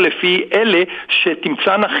 אלא לפי אלה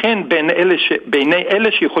שתמצאנה חן בעיני אלה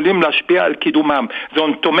שיכולים להשפיע על קידומם.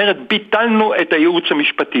 זאת אומרת, ביטלנו את הייעוץ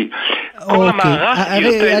המשפטי. כל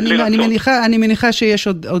למערך אני מניחה שיש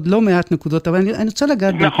עוד לא מעט נקודות, אבל אני רוצה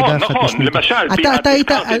לגעת בנקודה אחת. נכון, למשל,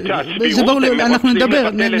 אנחנו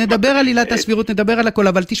נדבר על עילת הסבירות, נדבר על הכל,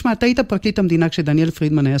 אבל תשמע, אתה היית פרקליט המדינה כשדניאל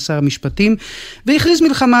פרידמן היה שר המשפטים, והכריז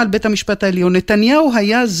מלחמה על בית המשפט העליון. נתניהו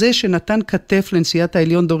היה זה שנתן כתף לנשיאת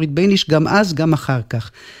העליון דורית בייניש, גם אז, גם אחר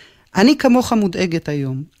כך. אני כמוך מודאגת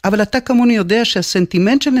היום, אבל אתה כמוני יודע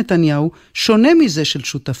שהסנטימנט של נתניהו שונה מזה של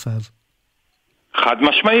שותפיו. חד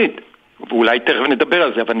משמעית. ואולי תכף נדבר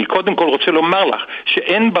על זה, אבל אני קודם כל רוצה לומר לך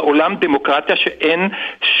שאין בעולם דמוקרטיה שאין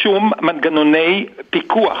שום מנגנוני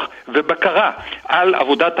פיקוח ובקרה על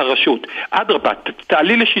עבודת הרשות. אדרבה,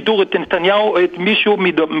 תעלי לשידור את נתניהו או את מישהו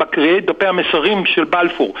מקריאי דפי המסרים של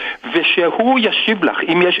בלפור, ושהוא ישיב לך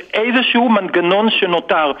אם יש איזשהו מנגנון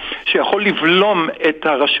שנותר שיכול לבלום את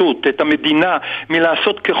הרשות, את המדינה,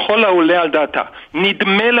 מלעשות ככל העולה על דעתה.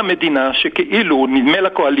 נדמה למדינה שכאילו, נדמה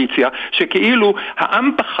לקואליציה, שכאילו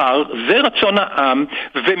העם בחר, זה רצון העם,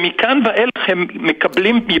 ומכאן ואילך הם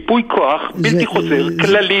מקבלים ייפוי כוח בלתי חוזר,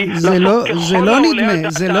 כללי, לעשות ככל העולה על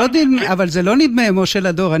דעתה. אבל זה לא נדמה, משה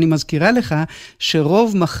לדור, אני מזכירה לך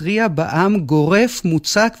שרוב מכריע בעם גורף,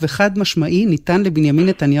 מוצק וחד משמעי ניתן לבנימין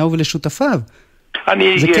נתניהו ולשותפיו.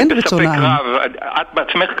 אני בספק רב, את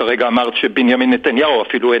בעצמך כרגע אמרת שבנימין נתניהו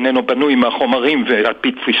אפילו איננו בנוי מהחומרים ועל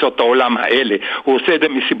פי תפיסות העולם האלה, הוא עושה את זה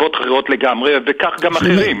מסיבות אחרות לגמרי וכך גם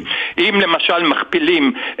אחרים. אם למשל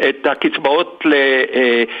מכפילים את הקצבאות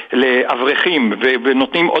לאברכים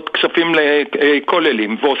ונותנים עוד כספים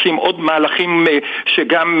לכוללים ועושים עוד מהלכים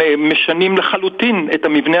שגם משנים לחלוטין את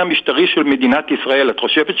המבנה המשטרי של מדינת ישראל, את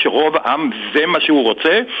חושבת שרוב העם זה מה שהוא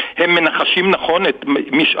רוצה? הם מנחשים נכון את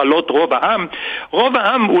משאלות רוב העם? רוב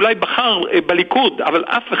העם אולי בחר בליכוד, אבל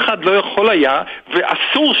אף אחד לא יכול היה,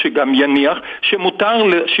 ואסור שגם יניח, שמותר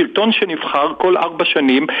לשלטון שנבחר כל 4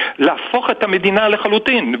 שנים, להפוך את המדינה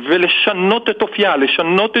לחלוטין, ולשנות את אופייה,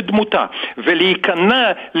 לשנות את דמותה,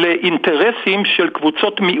 ולהיכנע לאינטרסים של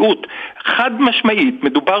קבוצות מיעוט. חד משמעית,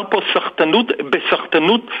 מדובר פה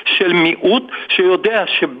בסחטנות של מיעוט, שיודע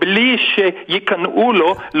שבלי שיקנאו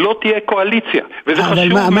לו, לא תהיה קואליציה. וזה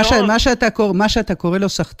חשוב מאוד. מה שאתה קורא לו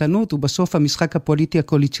סחטנות, הוא בסוף המשחק הפוליטי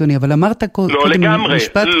הקואליציוני, אבל אמרת לא לגמרי,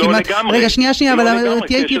 לא לגמרי. רגע, שנייה, אבל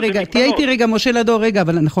תהיה איתי רגע, משה לדור, רגע,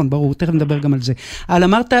 אבל נכון, ברור, תכף נדבר גם על זה. אבל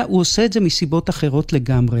אמרת, הוא עושה את זה מסיבות אחרות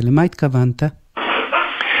לגמרי. למה התכוונת?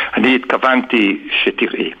 אני התכוונתי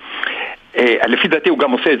שתראי. לפי דעתי הוא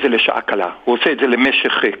גם עושה את זה לשעה קלה, הוא עושה את זה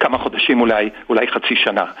למשך כמה חודשים אולי חצי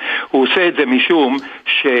שנה. הוא עושה את זה משום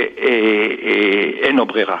שאין לו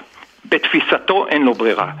ברירה. בתפיסתו אין לו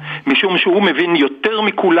ברירה, משום שהוא מבין יותר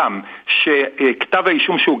מכולם שכתב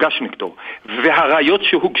האישום שהוגש נגדו והראיות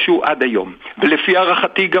שהוגשו עד היום, ולפי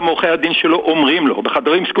הערכתי גם עורכי הדין שלו אומרים לו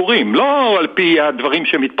בחדרים סגורים, לא על פי הדברים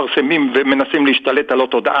שמתפרסמים ומנסים להשתלט על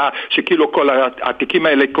התודעה שכאילו כל התיקים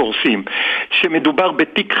האלה קורסים, שמדובר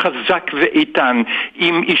בתיק חזק ואיתן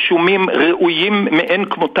עם אישומים ראויים מאין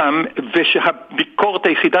כמותם, ושהביקורת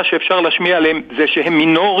היחידה שאפשר להשמיע עליהם זה שהם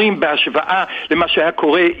מינוריים בהשוואה למה שהיה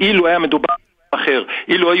קורה אילו היה מדובר אחר.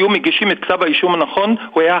 אילו היו מגישים את כתב האישום הנכון,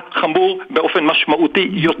 הוא היה חמור באופן משמעותי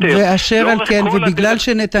יותר. ואשר על כן,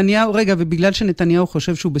 ובגלל שנתניהו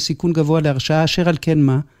חושב שהוא בסיכון גבוה להרשעה, אשר על כן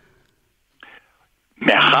מה?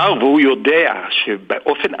 מאחר והוא יודע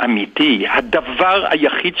שבאופן אמיתי הדבר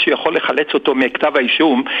היחיד שיכול לחלץ אותו מכתב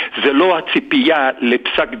האישום זה לא הציפייה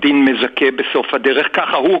לפסק דין מזכה בסוף הדרך,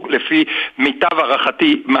 ככה הוא לפי מיטב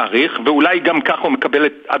הערכתי מעריך, ואולי גם ככה הוא מקבל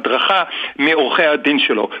את הדרכה מעורכי הדין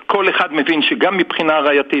שלו. כל אחד מבין שגם מבחינה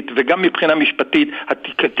ראייתית וגם מבחינה משפטית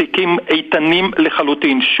התיקים איתנים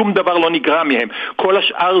לחלוטין, שום דבר לא נגרע מהם. כל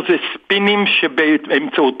השאר זה ספינים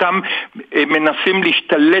שבאמצעותם מנסים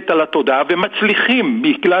להשתלט על התודעה ומצליחים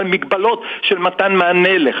בגלל מגבלות של מתן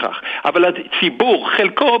מענה לכך. אבל הציבור,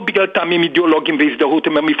 חלקו בגלל טעמים אידיאולוגיים והזדהות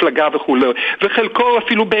עם המפלגה וכו', וחלקו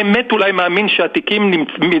אפילו באמת אולי מאמין שהתיקים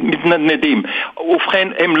מתנדנדים. ובכן,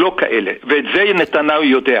 הם לא כאלה. ואת זה נתניהו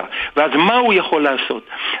יודע. ואז מה הוא יכול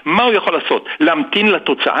לעשות? להמתין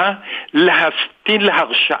לתוצאה, להמתין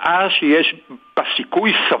להרשעה שיש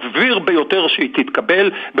בסיכוי סביר ביותר שהיא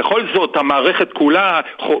תתקבל. בכל זאת, המערכת כולה,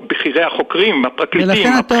 בחירי החוקרים,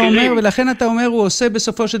 הפרקליטים, הבחירים. ולכן אתה אומר, הוא עושה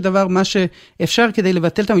בסופו של דבר מה שאפשר כדי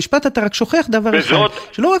לבטל את המשפט. אתה רק שוכח דבר אחד.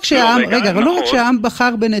 שלא רק שהעם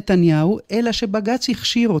בחר בנתניהו, אלא שבג"ץ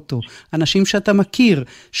הכשיר אותו. אנשים שאתה מכיר,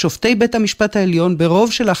 שופטי בית המשפט העליון,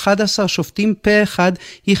 ברוב של 11 שופטים פה אחד,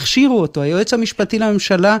 הכשירו אותו. היועץ המשפטי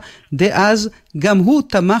לממשלה דאז, גם הוא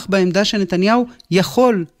תמך בעמדה שנתניהו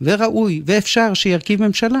יכול וראוי ואפשר שירכיב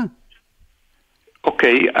ממשלה.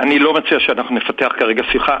 אוקיי, אני לא מציע שאנחנו נפתח כרגע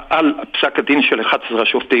שיחה על פסק הדין של 11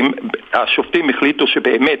 השופטים. השופטים החליטו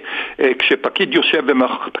שבאמת כשפקיד יושב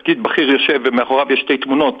פקיד בכיר יושב ומאחוריו יש שתי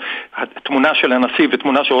תמונות, התמונה של הנשיא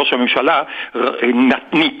ותמונה של ראש הממשלה,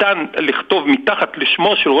 ניתן לכתוב מתחת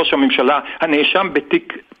לשמו של ראש הממשלה הנאשם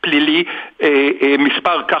בתיק פלילי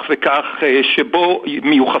מספר כך וכך שבו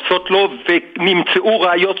מיוחסות לו, ונמצאו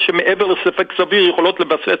ראיות שמעבר לספק סביר יכולות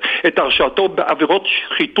לבסס את הרשעתו בעבירות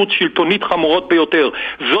שחיתות שלטונית חמורות ביותר.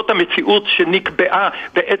 זאת המציאות שנקבעה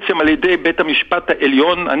בעצם על ידי בית המשפט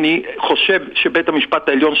העליון. אני חושב שבית המשפט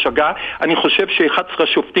העליון שגה. אני חושב ש11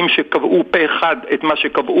 השופטים שקבעו פה אחד את מה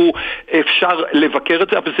שקבעו אפשר לבקר את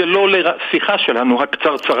זה, אבל זה לא לשיחה שלנו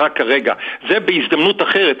הקצרצרה כרגע. זה בהזדמנות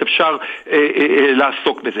אחרת אפשר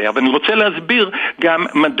לעסוק בזה. אבל אני רוצה להסביר גם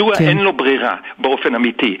מדוע אין לו ברירה באופן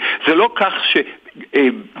אמיתי. זה לא כך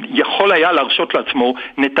יכול היה להרשות לעצמו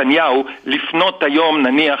נתניהו לפנות היום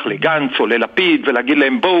נניח לגנץ או ללפיד ולהגיד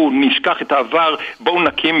להם בואו נשכח את העבר, בואו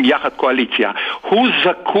נקים יחד קואליציה. הוא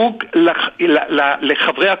זקוק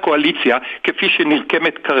לחברי הקואליציה כפי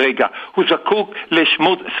שנרקמת כרגע. הוא זקוק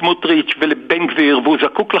לסמוטריץ' ולבן גביר, והוא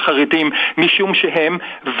זקוק לחרדים משום שהם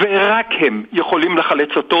ורק הם יכולים לחלץ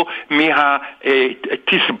אותו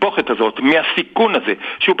מהתסבוכת הזאת, מהסיכון הזה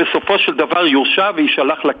שהוא בסופו של דבר יורשע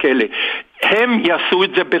וישלח לכלא. הם יעשו את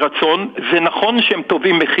זה ברצון. זה נכון שהם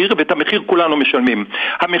תובעים מחיר, ואת המחיר כולנו משלמים.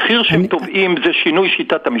 המחיר שהם תובעים זה שינוי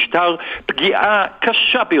שיטת המשטר, פגיעה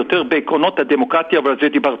קשה ביותר בעקרונות הדמוקרטיה, אבל על זה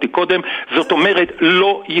דיברתי קודם. זאת אומרת,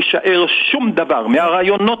 לא יישאר שום דבר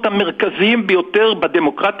מהרעיונות המרכזיים ביותר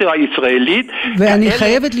בדמוקרטיה הישראלית. ואני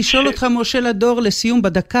חייבת לשאול אותך, משה לדור, לסיום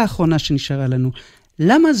בדקה האחרונה שנשארה לנו.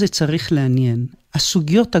 למה זה צריך לעניין?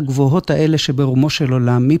 הסוגיות הגבוהות האלה שברומו של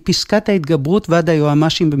עולם, מפסקת ההתגברות ועד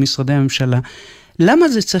היועמ"שים במשרדי הממשלה, למה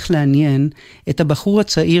זה צריך לעניין את הבחור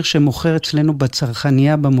הצעיר שמוכר אצלנו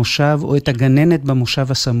בצרכניה במושב, או את הגננת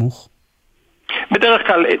במושב הסמוך? בדרך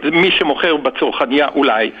כלל מי שמוכר בצרכניה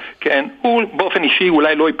אולי, כן, הוא באופן אישי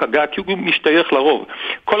אולי לא ייפגע כי הוא משתייך לרוב.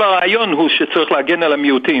 כל הרעיון הוא שצריך להגן על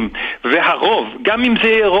המיעוטים, והרוב, גם אם זה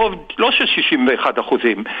יהיה רוב לא של 61%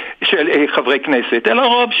 של חברי כנסת, אלא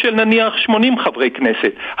רוב של נניח 80 חברי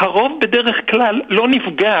כנסת, הרוב בדרך כלל לא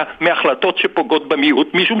נפגע מהחלטות שפוגעות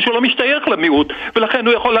במיעוט, משום שהוא לא משתייך למיעוט, ולכן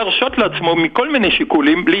הוא יכול להרשות לעצמו מכל מיני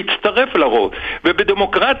שיקולים להצטרף לרוב.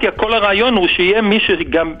 ובדמוקרטיה כל הרעיון הוא שיהיה מי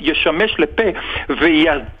שגם ישמש לפה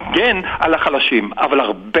ויגן על החלשים, אבל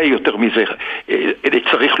הרבה יותר מזה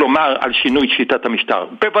צריך לומר על שינוי שיטת המשטר.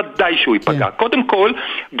 בוודאי שהוא ייפגע. קודם כל,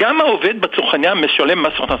 גם העובד בצרכניה משלם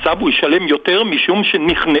מס הכנסה, והוא ישלם יותר משום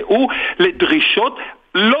שנכנעו לדרישות,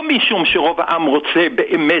 לא משום שרוב העם רוצה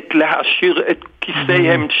באמת להשאיר את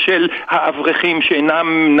כיסיהם של האברכים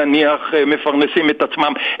שאינם נניח מפרנסים את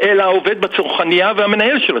עצמם, אלא העובד בצרכניה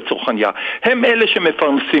והמנהל של הצרכניה. הם אלה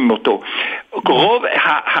שמפרנסים אותו. רוב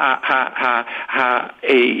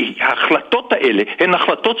ההחלטות האלה הן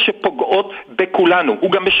החלטות שפוגעות בכולנו.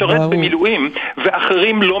 הוא גם משרת במילואים,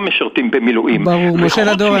 ואחרים לא משרתים במילואים. ברור, משה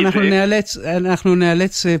לדור, אנחנו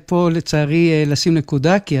נאלץ פה לצערי לשים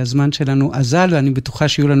נקודה, כי הזמן שלנו אזל, ואני בטוחה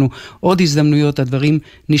שיהיו לנו עוד הזדמנויות. הדברים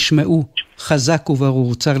נשמעו חזק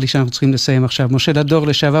וברור. צר לי שאנחנו צריכים לסיים עכשיו. משה לדור,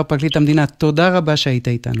 לשעבר פרקליט המדינה, תודה רבה שהיית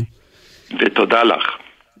איתנו. ותודה לך.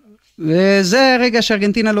 וזה הרגע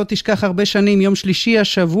שארגנטינה לא תשכח הרבה שנים. יום שלישי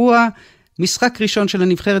השבוע, משחק ראשון של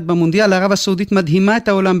הנבחרת במונדיאל. ערב הסעודית מדהימה את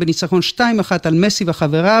העולם בניצחון 2-1 על מסי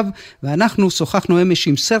וחבריו, ואנחנו שוחחנו אמש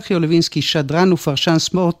עם סרחיו לוינסקי, שדרן ופרשן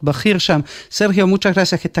ספורט בכיר שם. סרחיו, muchas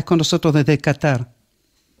gracias que estás con nosotros desde Qatar.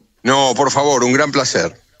 No, por favor, un gran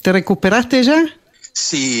placer. ¿Te recuperaste ya?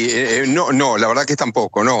 Sí, no, la verdad que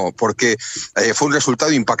tampoco, no, porque fue un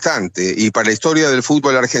resultado impactante y para la historia del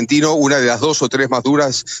fútbol argentino una de las 2 o 3 más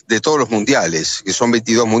duras de todos los mundiales, que son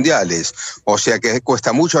 22 mundiales, o sea que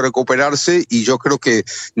cuesta mucho recuperarse y yo creo que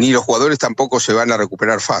ni los jugadores tampoco se van a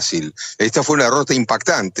recuperar fácil. Esta fue una derrota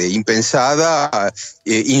impactante, impensada,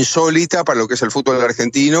 insólita para lo que es el fútbol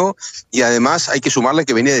argentino, y además hay que sumarle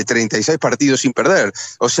que venía de 36 partidos sin perder,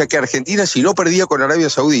 o sea que Argentina, si no perdía con Arabia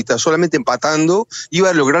Saudita, solamente empatando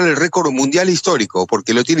iba a lograr el récord mundial histórico,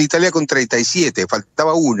 porque lo tiene Italia con 37,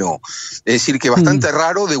 faltaba 1. Es decir, que bastante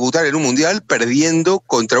raro debutar en un mundial perdiendo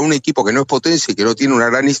contra un equipo que no es potencia y que no tiene una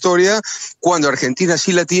gran historia, cuando Argentina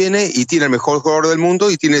sí la tiene y tiene el mejor jugador del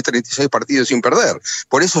mundo y tiene 36 partidos sin perder.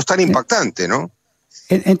 Por eso es tan impactante, ¿no?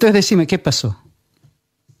 Entonces decime, ¿qué pasó?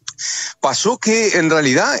 Pasó que en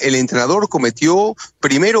realidad el entrenador cometió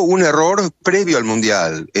primero un error previo al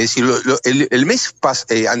Mundial. Es decir, el mes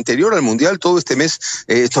anterior al Mundial, todo este mes,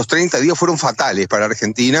 estos 30 días fueron fatales para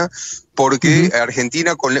Argentina, porque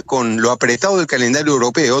Argentina con lo apretado del calendario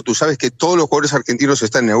europeo, tú sabes que todos los jugadores argentinos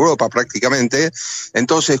están en Europa prácticamente,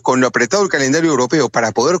 entonces con lo apretado del calendario europeo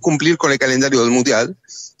para poder cumplir con el calendario del Mundial,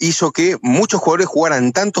 hizo que muchos jugadores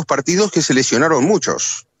jugaran tantos partidos que se lesionaron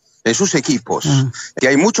muchos en sus equipos. Que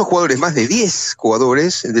hay muchos jugadores, más de 10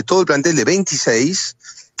 jugadores de todo el plantel de 26,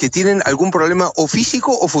 que tienen algún problema o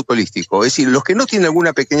físico o futbolístico. Es decir, los que no tienen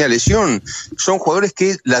alguna pequeña lesión son jugadores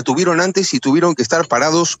que la tuvieron antes y tuvieron que estar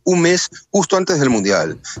parados un mes justo antes del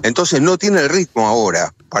Mundial. Entonces no tienen el ritmo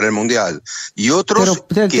ahora para el Mundial. Y otros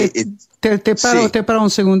te paro un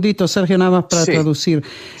segundito, Sergio, nada más para traducir.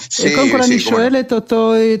 קודם כל אני שואלת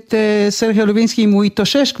אותו, את סרגיו לוינסקי, אם הוא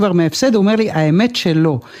התאושש כבר מהפסד, הוא אומר לי, האמת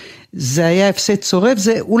שלא. זה היה הפסד צורף,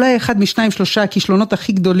 זה אולי אחד משניים שלושה הכישלונות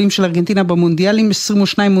הכי גדולים של ארגנטינה במונדיאלים,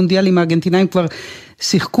 22 מונדיאלים הארגנטינאים כבר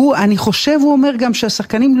שיחקו, אני חושב, הוא אומר גם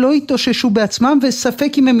שהשחקנים לא התאוששו בעצמם,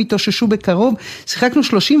 וספק אם הם התאוששו בקרוב, שיחקנו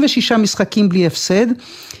 36 משחקים בלי הפסד,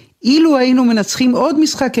 אילו היינו מנצחים עוד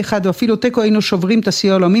משחק אחד, או אפילו תיקו היינו שוברים את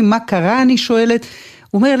השיא העולמי, מה קרה אני שואלת,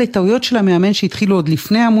 הוא אומר לטעויות של המאמן שהתחילו עוד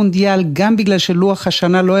לפני המונדיאל, גם בגלל שלוח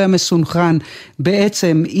השנה לא היה מסונכרן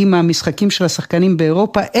בעצם עם המשחקים של השחקנים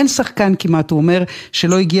באירופה, אין שחקן כמעט, הוא אומר,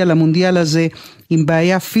 שלא הגיע למונדיאל הזה עם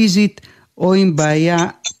בעיה פיזית או עם בעיה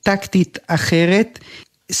טקטית אחרת.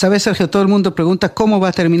 Sabes, Sergio, todo el mundo pregunta cómo va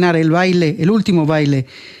a terminar el baile, el último baile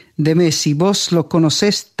de Messi. Vos lo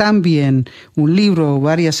conocés tan bien, un libro,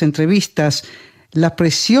 varias entrevistas. ¿La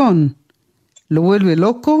presión lo vuelve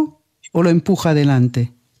loco o lo empuja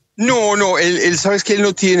adelante? No, él sabes que él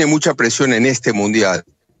no tiene mucha presión en este Mundial.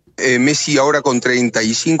 Messi ahora con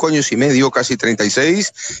 35 años y medio, casi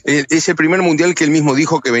 36, es el primer Mundial que él mismo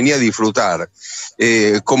dijo que venía a disfrutar,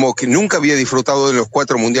 como que nunca había disfrutado de los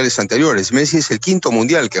 4 mundiales anteriores. Messi es el 5º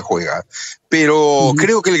Mundial que juega, pero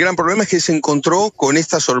creo que el gran problema es que se encontró con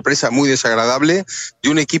esta sorpresa muy desagradable de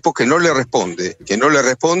un equipo que no le responde,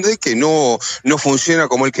 que no funciona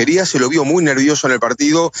como él quería. Se lo vio muy nervioso en el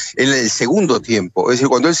partido en el segundo tiempo, es decir,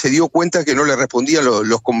 cuando él se dio cuenta que no le respondían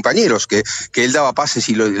los compañeros, que él daba pases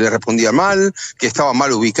y le respondía mal, que estaban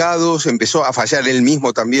mal ubicados, empezó a fallar él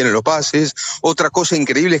mismo también en los pases. Otra cosa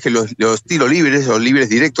increíble es que los tiros libres, los libres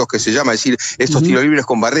directos que se llama, es decir, estos tiros libres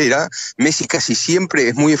con barrera, Messi casi siempre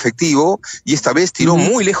es muy efectivo, y esta vez tiró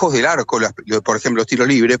muy lejos del arco, por ejemplo, los tiros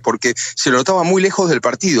libres, porque se lo notaba muy lejos del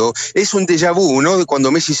partido. Es un déjà vu, ¿no? De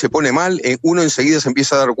cuando Messi se pone mal, uno enseguida se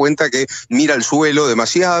empieza a dar cuenta que mira al suelo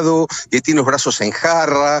demasiado, que tiene los brazos en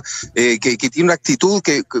jarra, que tiene una actitud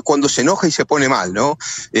que cuando se enoja y se pone mal, ¿no?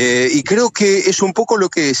 Y creo que es un poco lo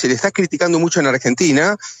que se le está criticando mucho en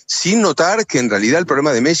Argentina, sin notar que en realidad el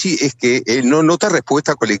problema de Messi es que él no nota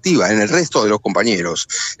respuesta colectiva en el resto de los compañeros.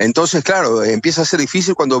 Entonces, claro, empieza a ser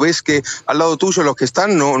difícil cuando ves que al lado tuyo los que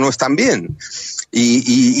están no están bien.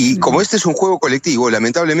 Y como este es un juego colectivo,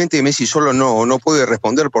 lamentablemente Messi solo no puede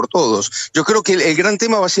responder por todos. Yo creo que el gran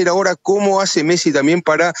tema va a ser ahora cómo hace Messi también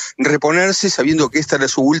para reponerse, sabiendo que esta era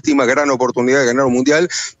su última gran oportunidad de ganar un mundial,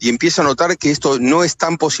 y empieza a notar que esto no es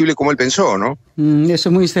tan posible como él pensó, ¿no? eso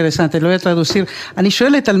es muy interesante, lo voy a traducir. אני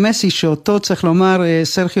שואלת על מסי, שאותו צריך לומר,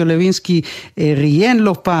 סרגיו לוינסקי ראיין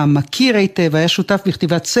לו פעם, מכיר היטב, היה שותף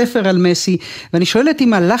בכתיבת ספר על מסי, ואני שואלת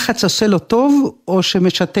אם הלחץ עושה לו טוב או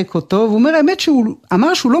שמשתק אותו, והוא אומר, האמת שהוא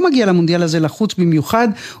אמר שהוא לא מגיע למונדיאל הזה לחוץ במיוחד,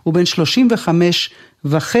 הוא בן 35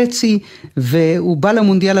 וחצי, והוא בא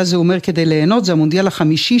למונדיאל הזה, הוא אומר, כדי ליהנות, זה המונדיאל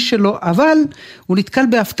החמישי שלו, אבל הוא נתקל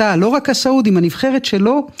בהפתעה, לא רק הסעודים, הנבחרת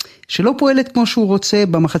שלא פועלת כמו שהוא רוצה.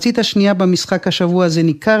 במחצית השנייה במשחק השבוע הזה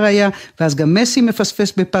ניכר היה, ואז גם מסי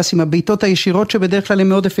מפספס בפסים, הבעיטות הישירות שבדרך כלל הן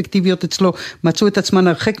מאוד אפקטיביות אצלו, מצאו את עצמן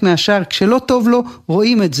הרחק מהשאר, כשלא טוב לו,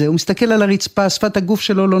 רואים את זה, הוא מסתכל על הרצפה, שפת הגוף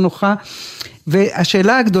שלו לא נוחה,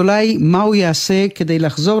 והשאלה הגדולה היא מה הוא יעשה כדי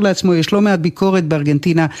לחזור לעצמו. יש לא מעט ביקורת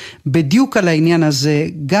בארגנטינה בדיוק על העניין הזה,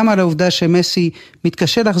 גם על העובדה שמסי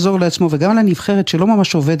מתקשה לחזור לעצמו, וגם על הנבחרת שלא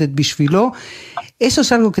ממש עובדת בשבילו. Eso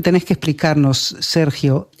es algo que tenés que explicarnos,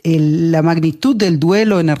 Sergio. La magnitud del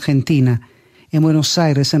duelo en Argentina, en Buenos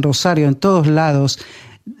Aires, en Rosario, en todos lados.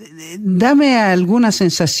 Dame alguna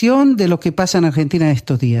sensación de lo que pasa en Argentina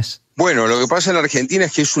estos días. Bueno, lo que pasa en Argentina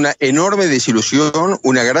es que es una enorme desilusión,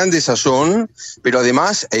 una gran desazón, pero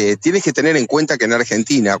además tienes que tener en cuenta que en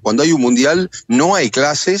Argentina, cuando hay un mundial, no hay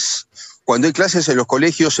clases. cuando hay clases en los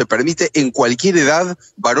colegios se permite en cualquier edad,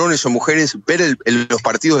 varones o mujeres, ver los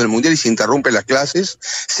partidos del Mundial y se interrumpen las clases.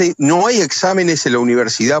 No hay exámenes en la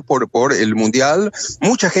universidad por el Mundial.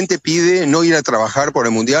 Mucha gente pide no ir a trabajar por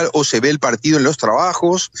el Mundial o se ve el partido en los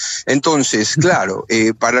trabajos. Entonces, claro,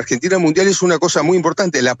 para Argentina el Mundial es una cosa muy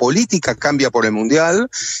importante. La política cambia por el Mundial.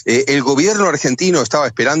 El gobierno argentino estaba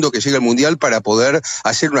esperando que llegue el Mundial para poder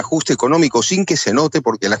hacer un ajuste económico sin que se note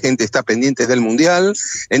porque la gente está pendiente del Mundial.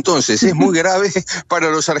 Entonces, es muy grave para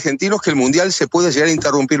los argentinos que el Mundial se pueda llegar a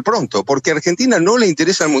interrumpir pronto, porque a Argentina no le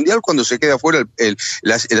interesa el Mundial cuando se queda fuera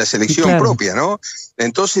la selección propia, ¿no?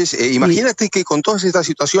 Entonces, imagínate que con todas estas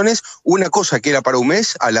situaciones, una cosa que era para un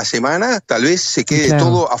mes, a la semana, tal vez se quede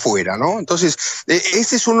todo afuera, ¿no? Entonces,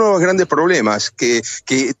 este es uno de los grandes problemas, que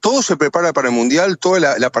todo se prepara para el Mundial, toda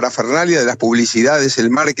la parafernalia de las publicidades, el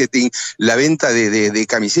marketing, la venta de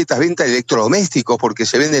camisetas, venta de electrodomésticos, porque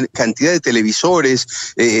se venden cantidad de televisores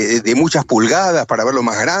de muchas pulgadas para verlo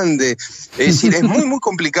más grande. Es decir, es muy, muy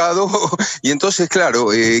complicado. Y entonces, claro,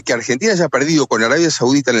 que Argentina haya perdido con Arabia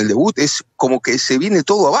Saudita en el debut es como que se viene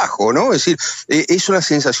todo abajo, ¿no? Es decir, es una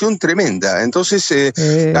sensación tremenda. Entonces,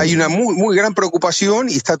 hay una muy, muy gran preocupación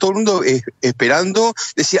y está todo el mundo esperando.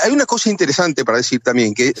 Es decir, hay una cosa interesante para decir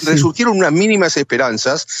también, que resurgieron unas mínimas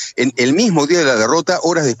esperanzas en el mismo día de la derrota,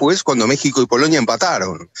 horas después, cuando México y Polonia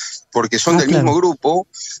empataron, porque son del mismo grupo,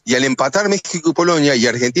 y al empatar México y Polonia, y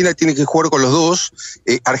Argentina tiene que jugar con los dos,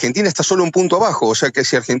 Argentina está solo un punto abajo, o sea que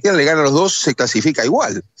si Argentina le gana a los dos, se clasifica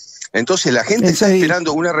igual. Entonces la gente está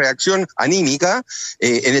esperando una reacción anímica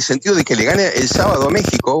en el sentido de que le gane el sábado a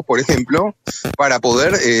México, por ejemplo, para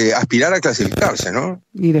poder aspirar a clasificarse, ¿no?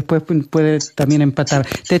 Y después puede también empatar.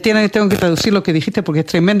 Tengo que traducir lo que dijiste porque es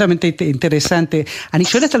tremendamente interesante. אני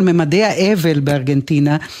שואלת על ממדי האבל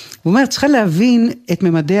בארגנטינה, הוא אומר, צריכה להבין את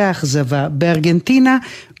ממדי האכזבה. בארגנטינה,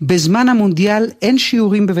 בזמן המונדיאל, אין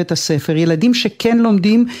שיעורים בבית הספר. ילדים שכן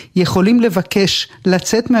לומדים יכולים לבקש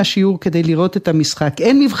לצאת מהשיעור כדי לראות את המשחק.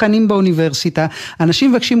 אין מבחנים באוניברסיטה.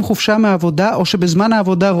 אנשים מבקשים חופשה מהעבודה, או שבזמן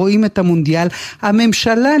העבודה רואים את המונדיאל.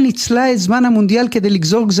 הממשלה ניצלה את זמן המונדיאל כדי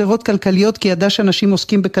לגזור גזרות כלכליות, כי ידע שאנשים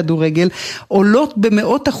עוסקים בכדורגל. עולות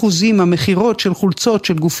במאות אחוזים המחירות של חולצות,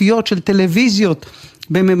 של גופיות, של טלוויזיות,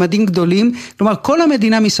 בממדים גדולים. כלומר, כל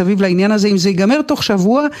המדינה מסביב לעניין הזה, אם זה ייגמר תוך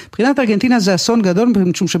שבוע, מבחינת ארגנטינה זה אסון גדול,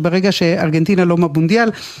 משום שברגע שארגנטינה לא במונדיאל,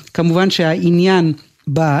 כמובן שהעניין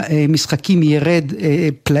במשחקים ירד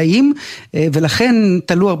פלאים, ולכן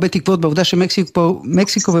תלו הרבה תקוות בעובדה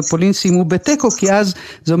שמקסיקו ופולין סיימו בטקו, כי אז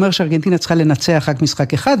זה אומר שארגנטינה צריכה לנצח רק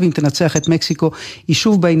משחק אחד, ואם תנצח את מקסיקו היא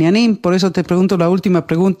שוב בעניינים. Por eso te pregunto la última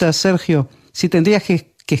pregunta, Sergio, si tendrías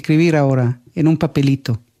que escribir ahora en un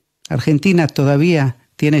papelito, Argentina todavía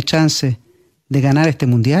tiene chance de ganar este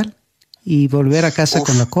mundial y volver a casa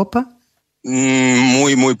con la copa?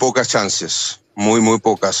 Muy, muy pocas chances. Muy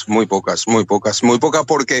pocas,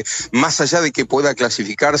 porque más allá de que pueda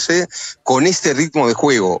clasificarse, con este ritmo de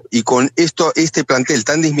juego y con este plantel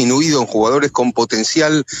tan disminuido en jugadores con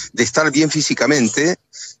potencial de estar bien físicamente,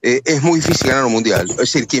 es muy difícil ganar un mundial. Es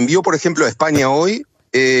decir, quien vio, por ejemplo, a España hoy,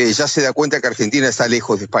 ya se da cuenta que Argentina está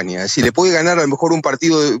lejos de España. Es decir, le puede ganar a lo mejor un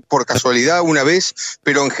partido por casualidad una vez,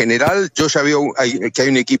 pero en general yo ya veo que hay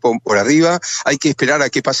un equipo por arriba. Hay que esperar a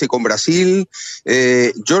que pase con Brasil.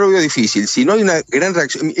 Yo lo veo difícil. Si no hay una gran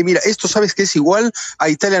reacción... Mira, esto sabes que es igual a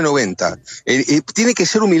Italia 90. Tiene que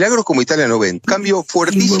ser un milagro como Italia 90. Cambio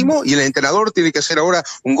fuertísimo y el entrenador tiene que hacer ahora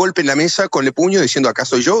un golpe en la mesa con el puño diciendo acá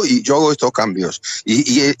soy yo y yo hago estos cambios.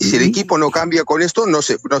 Y si el equipo no cambia con esto, no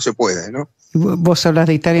se puede, ¿no? Vos hablas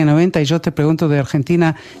de Italia 90 y yo te pregunto de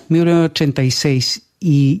Argentina 1986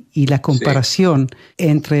 y la comparación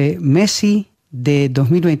entre Messi de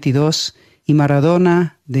 2022 y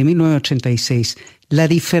Maradona de 1986. La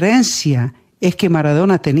diferencia es que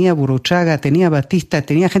Maradona tenía Burruchaga, tenía Batista,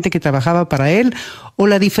 tenía gente que trabajaba para él, o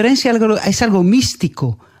la diferencia es algo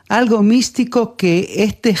místico que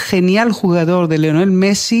este genial jugador de Lionel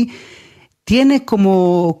Messi tiene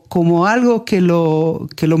como algo que lo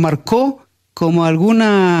marcó, como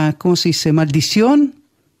alguna, ¿cómo se dice?, maldición,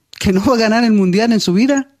 que no va a ganar el mundial en su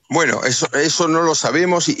vida. Bueno, eso no lo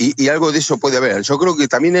sabemos y algo de eso puede haber. Yo creo que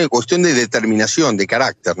también es cuestión de determinación, de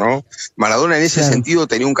carácter, ¿no? Maradona en ese sentido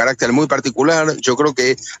tenía un carácter muy particular. Yo creo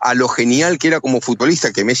que a lo genial que era como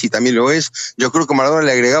futbolista, que Messi también lo es, yo creo que Maradona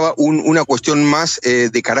le agregaba una cuestión más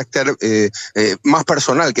de carácter más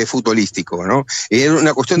personal que futbolístico, ¿no? Era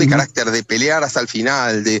una cuestión de carácter, de pelear hasta el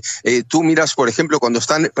final. Tú miras, por ejemplo, cuando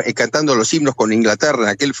están cantando los himnos con Inglaterra, en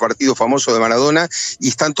aquel partido famoso de Maradona, y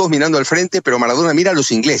están todos mirando al frente, pero Maradona mira a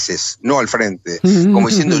los ingleses. meses, no al frente. Como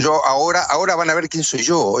diciendo yo, ahora van a ver quién soy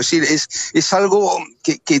yo. Es decir, es algo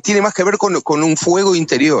que tiene más que ver con un fuego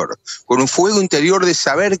interior, de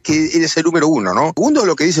saber que eres el número uno, ¿no? Segundo,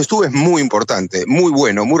 lo que dices tú es muy importante, muy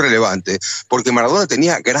bueno, muy relevante, porque Maradona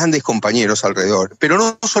tenía grandes compañeros alrededor, pero no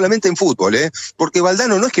solamente en fútbol, porque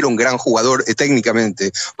Valdano no es que era un gran jugador técnicamente,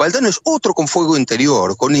 Valdano es otro con fuego interior,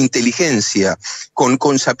 con inteligencia,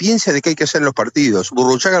 con sapiencia de qué hay que hacer en los partidos.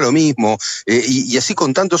 Burruchaga lo mismo, y así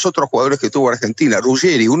con tantos otros jugadores que tuvo Argentina.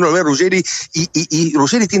 Ruggeri, uno lo ve a Ruggeri y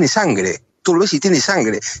Ruggeri tiene sangre. Tú lo ves y tiene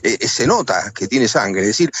sangre, se nota que tiene sangre, es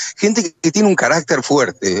decir, gente que tiene un carácter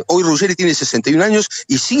fuerte. Hoy Ruggeri tiene 61 años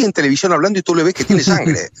y sigue en televisión hablando y tú le ves que tiene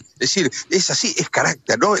sangre. Es decir, es así, es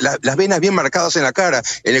carácter, ¿no? Las venas bien marcadas en la cara,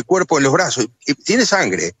 en el cuerpo, en los brazos, tiene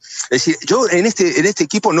sangre. Es decir, yo en este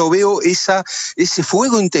equipo no veo ese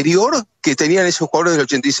fuego interior que tenían esos jugadores del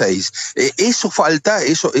 86. Eso falta,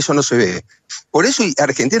 eso no se ve. Por eso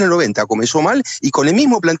Argentina en el 90 comenzó mal y con el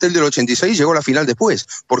mismo plantel del 86 llegó a la final después,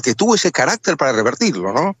 porque tuvo ese carácter para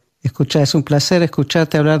revertirlo, ¿no? Escucha, es un placer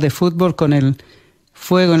escucharte hablar de fútbol con el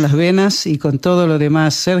fuego en las venas y con todo lo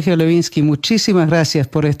demás. Sergio Levinsky, muchísimas gracias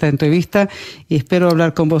por esta entrevista y espero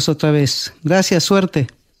hablar con vos otra vez. Gracias, suerte.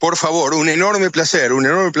 Por favor, un enorme placer.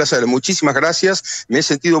 Muchísimas gracias, me he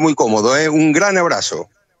sentido muy cómodo, ¿eh? Un gran abrazo.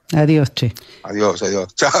 Adiós, che. adiós.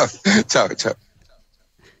 צ'או.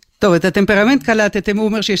 טוב, את הטמפרמנט קלטתם, הוא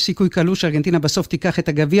אומר שיש סיכוי קלוש שארגנטינה בסוף תיקח את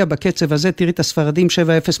הגביע בקצב הזה. תראי את הספרדים 7-0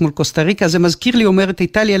 מול קוסטה ריקה, זה מזכיר לי, אומרת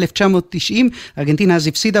איטליה 1990, ארגנטינה אז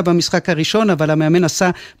הפסידה במשחק הראשון, אבל המאמן עשה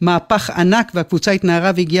מהפך ענק והקבוצה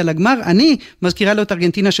התנערה והגיעה לגמר. אני מזכירה לו את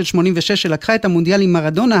ארגנטינה של 86 שלקחה את המונדיאל עם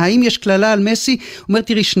מרדונה. האם יש כללה על מסי? אומר,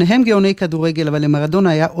 תראי, שניהם גאוני כדורגל, אבל למרדונה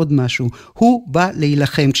היה עוד משהו, הוא בא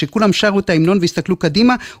להילחם. כשכולם שרו את ההמנון והסתכלו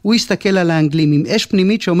קדימה, הוא הסתכל על האנגלים עם אש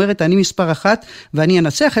פנימית שאומרת אני מספר 1 ואני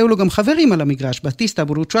אנצח. היו לו גם חברים על המגרש, בטיסטה,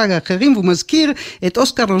 בורוצ'אגה, אחרים, והוא מזכיר את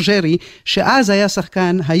אוסקר רוג'רי, שאז היה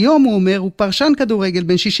שחקן, היום הוא אומר, הוא פרשן כדורגל,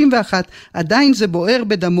 בן 61, עדיין זה בוער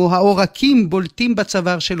בדמו, העורקים בולטים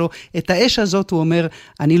בצוואר שלו, את האש הזאת הוא אומר,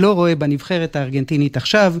 אני לא רואה בנבחרת הארגנטינית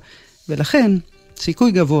עכשיו, ולכן,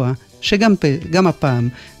 סיכוי גבוה, שגם הפעם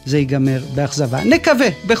זה ייגמר באכזבה. נקווה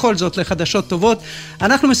בכל זאת לחדשות טובות.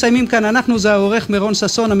 אנחנו מסיימים כאן, אנחנו זה העורך מירון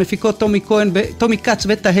ססון, המפיקות תומי קץ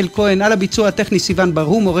ותהל כהן, על הביצוע הטכני סיוון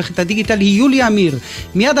ברהום, עורכת הדיגיטל היא יוליה אמיר.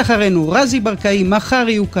 מיד אחרינו רזי ברקאי, מחר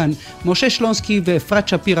יהיו כאן משה שלונסקי ואפרת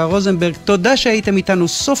שפירה רוזנברג. תודה שהייתם איתנו,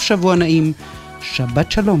 סוף שבוע נעים,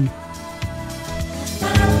 שבת שלום.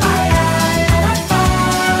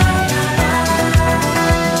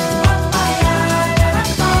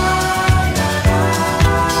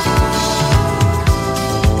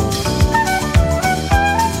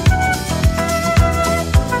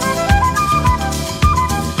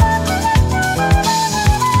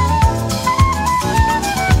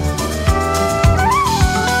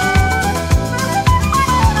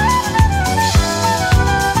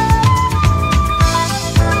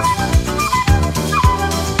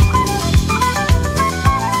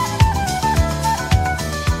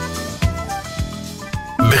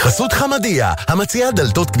 בחסות חמדיה, המציעה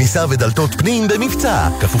דלתות כניסה ודלתות פנים במבצע,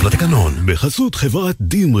 כפוף לתקנון. בחסות חברת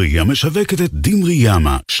דימרי, המשווקת את דימרי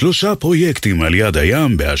ימה, 3 פרויקטים על יד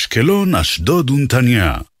הים באשקלון, אשדוד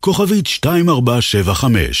ונתניה. כוכבית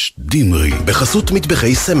 2475, דימרי. בחסות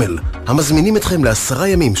מטבחי סמל, המזמינים אתכם ל10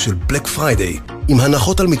 ימים של בלק פריידיי, עם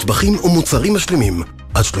הנחות על מטבחים ומוצרים משלימים,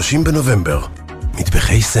 עד 30 בנובמבר.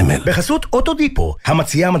 מטבחי סמל. בחסות אוטודיפו,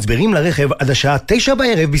 המציעה מצברים לרכב עד השעה 9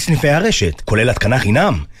 בערב בסניפי הרשת, כולל התקנה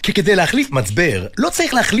חינם. כי כדי להחליף מצבר, לא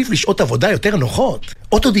צריך להחליף לשעות עבודה יותר נוחות.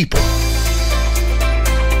 אוטודיפו.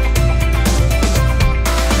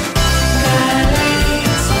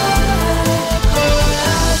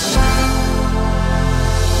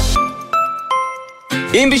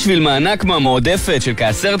 אם בשביל מענק מהמועדפת של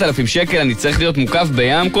כ10,000 שקל אני צריך להיות מוקף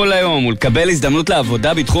בים כל היום ולקבל הזדמנות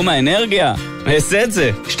לעבודה בתחום האנרגיה, אעשה את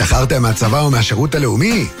זה. השתחררתם מהצבא או מהשירות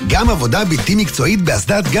הלאומי? גם עבודה בלתי מקצועית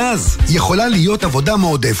באסדת גז יכולה להיות עבודה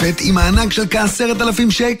מועדפת עם מענק של כ10,000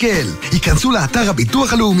 שקל. היכנסו לאתר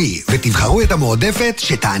הביטוח הלאומי ותבחרו את המועדפת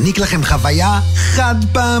שתעניק לכם חוויה חד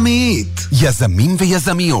פעמית. יזמים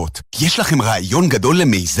ויזמיות, יש לכם רעיון גדול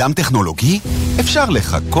למיזם טכנולוגי? אפשר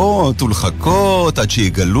לחכות עד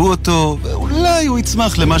שיגלו אותו, ואולי הוא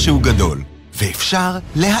יצמח למשהו גדול. ואפשר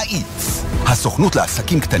להאיץ. הסוכנות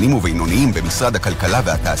לעסקים קטנים ובינוניים במשרד הכלכלה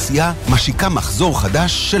והתעשייה משיקה מחזור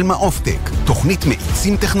חדש של מאופטק, תוכנית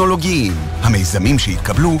מאיצים טכנולוגיים. המיזמים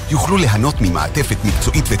שהתקבלו יוכלו ליהנות ממעטפת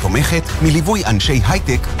מקצועית ותומכת, מליווי אנשי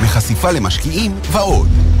הייטק, מחשיפה למשקיעים ועוד.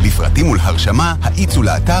 לפרטים ולהרשמה, העיצו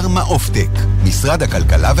לאתר מעופטק. משרד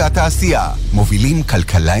הכלכלה והתעשייה. מובילים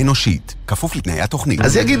כלכלה אנושית. כפוף לתנאי התוכנית.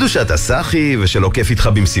 אז יגידו שאתה סחי ושלא כיף איתך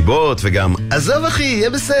במסיבות, וגם, עזוב אחי, יהיה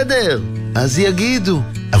בסדר. אז יגידו.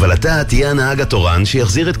 אבל אתה תהיה הנהג התורן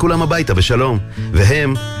שיחזיר את כולם הביתה בשלום.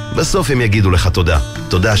 והם, בסוף הם יגידו לך תודה.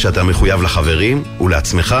 תודה שאתה מחויב לחברים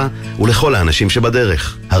ולעצמך ולכל האנשים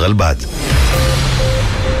שבדרך. הרלב"ד.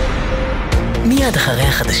 מיד אחרי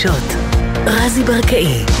החדשות, רזי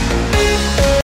ברקאי.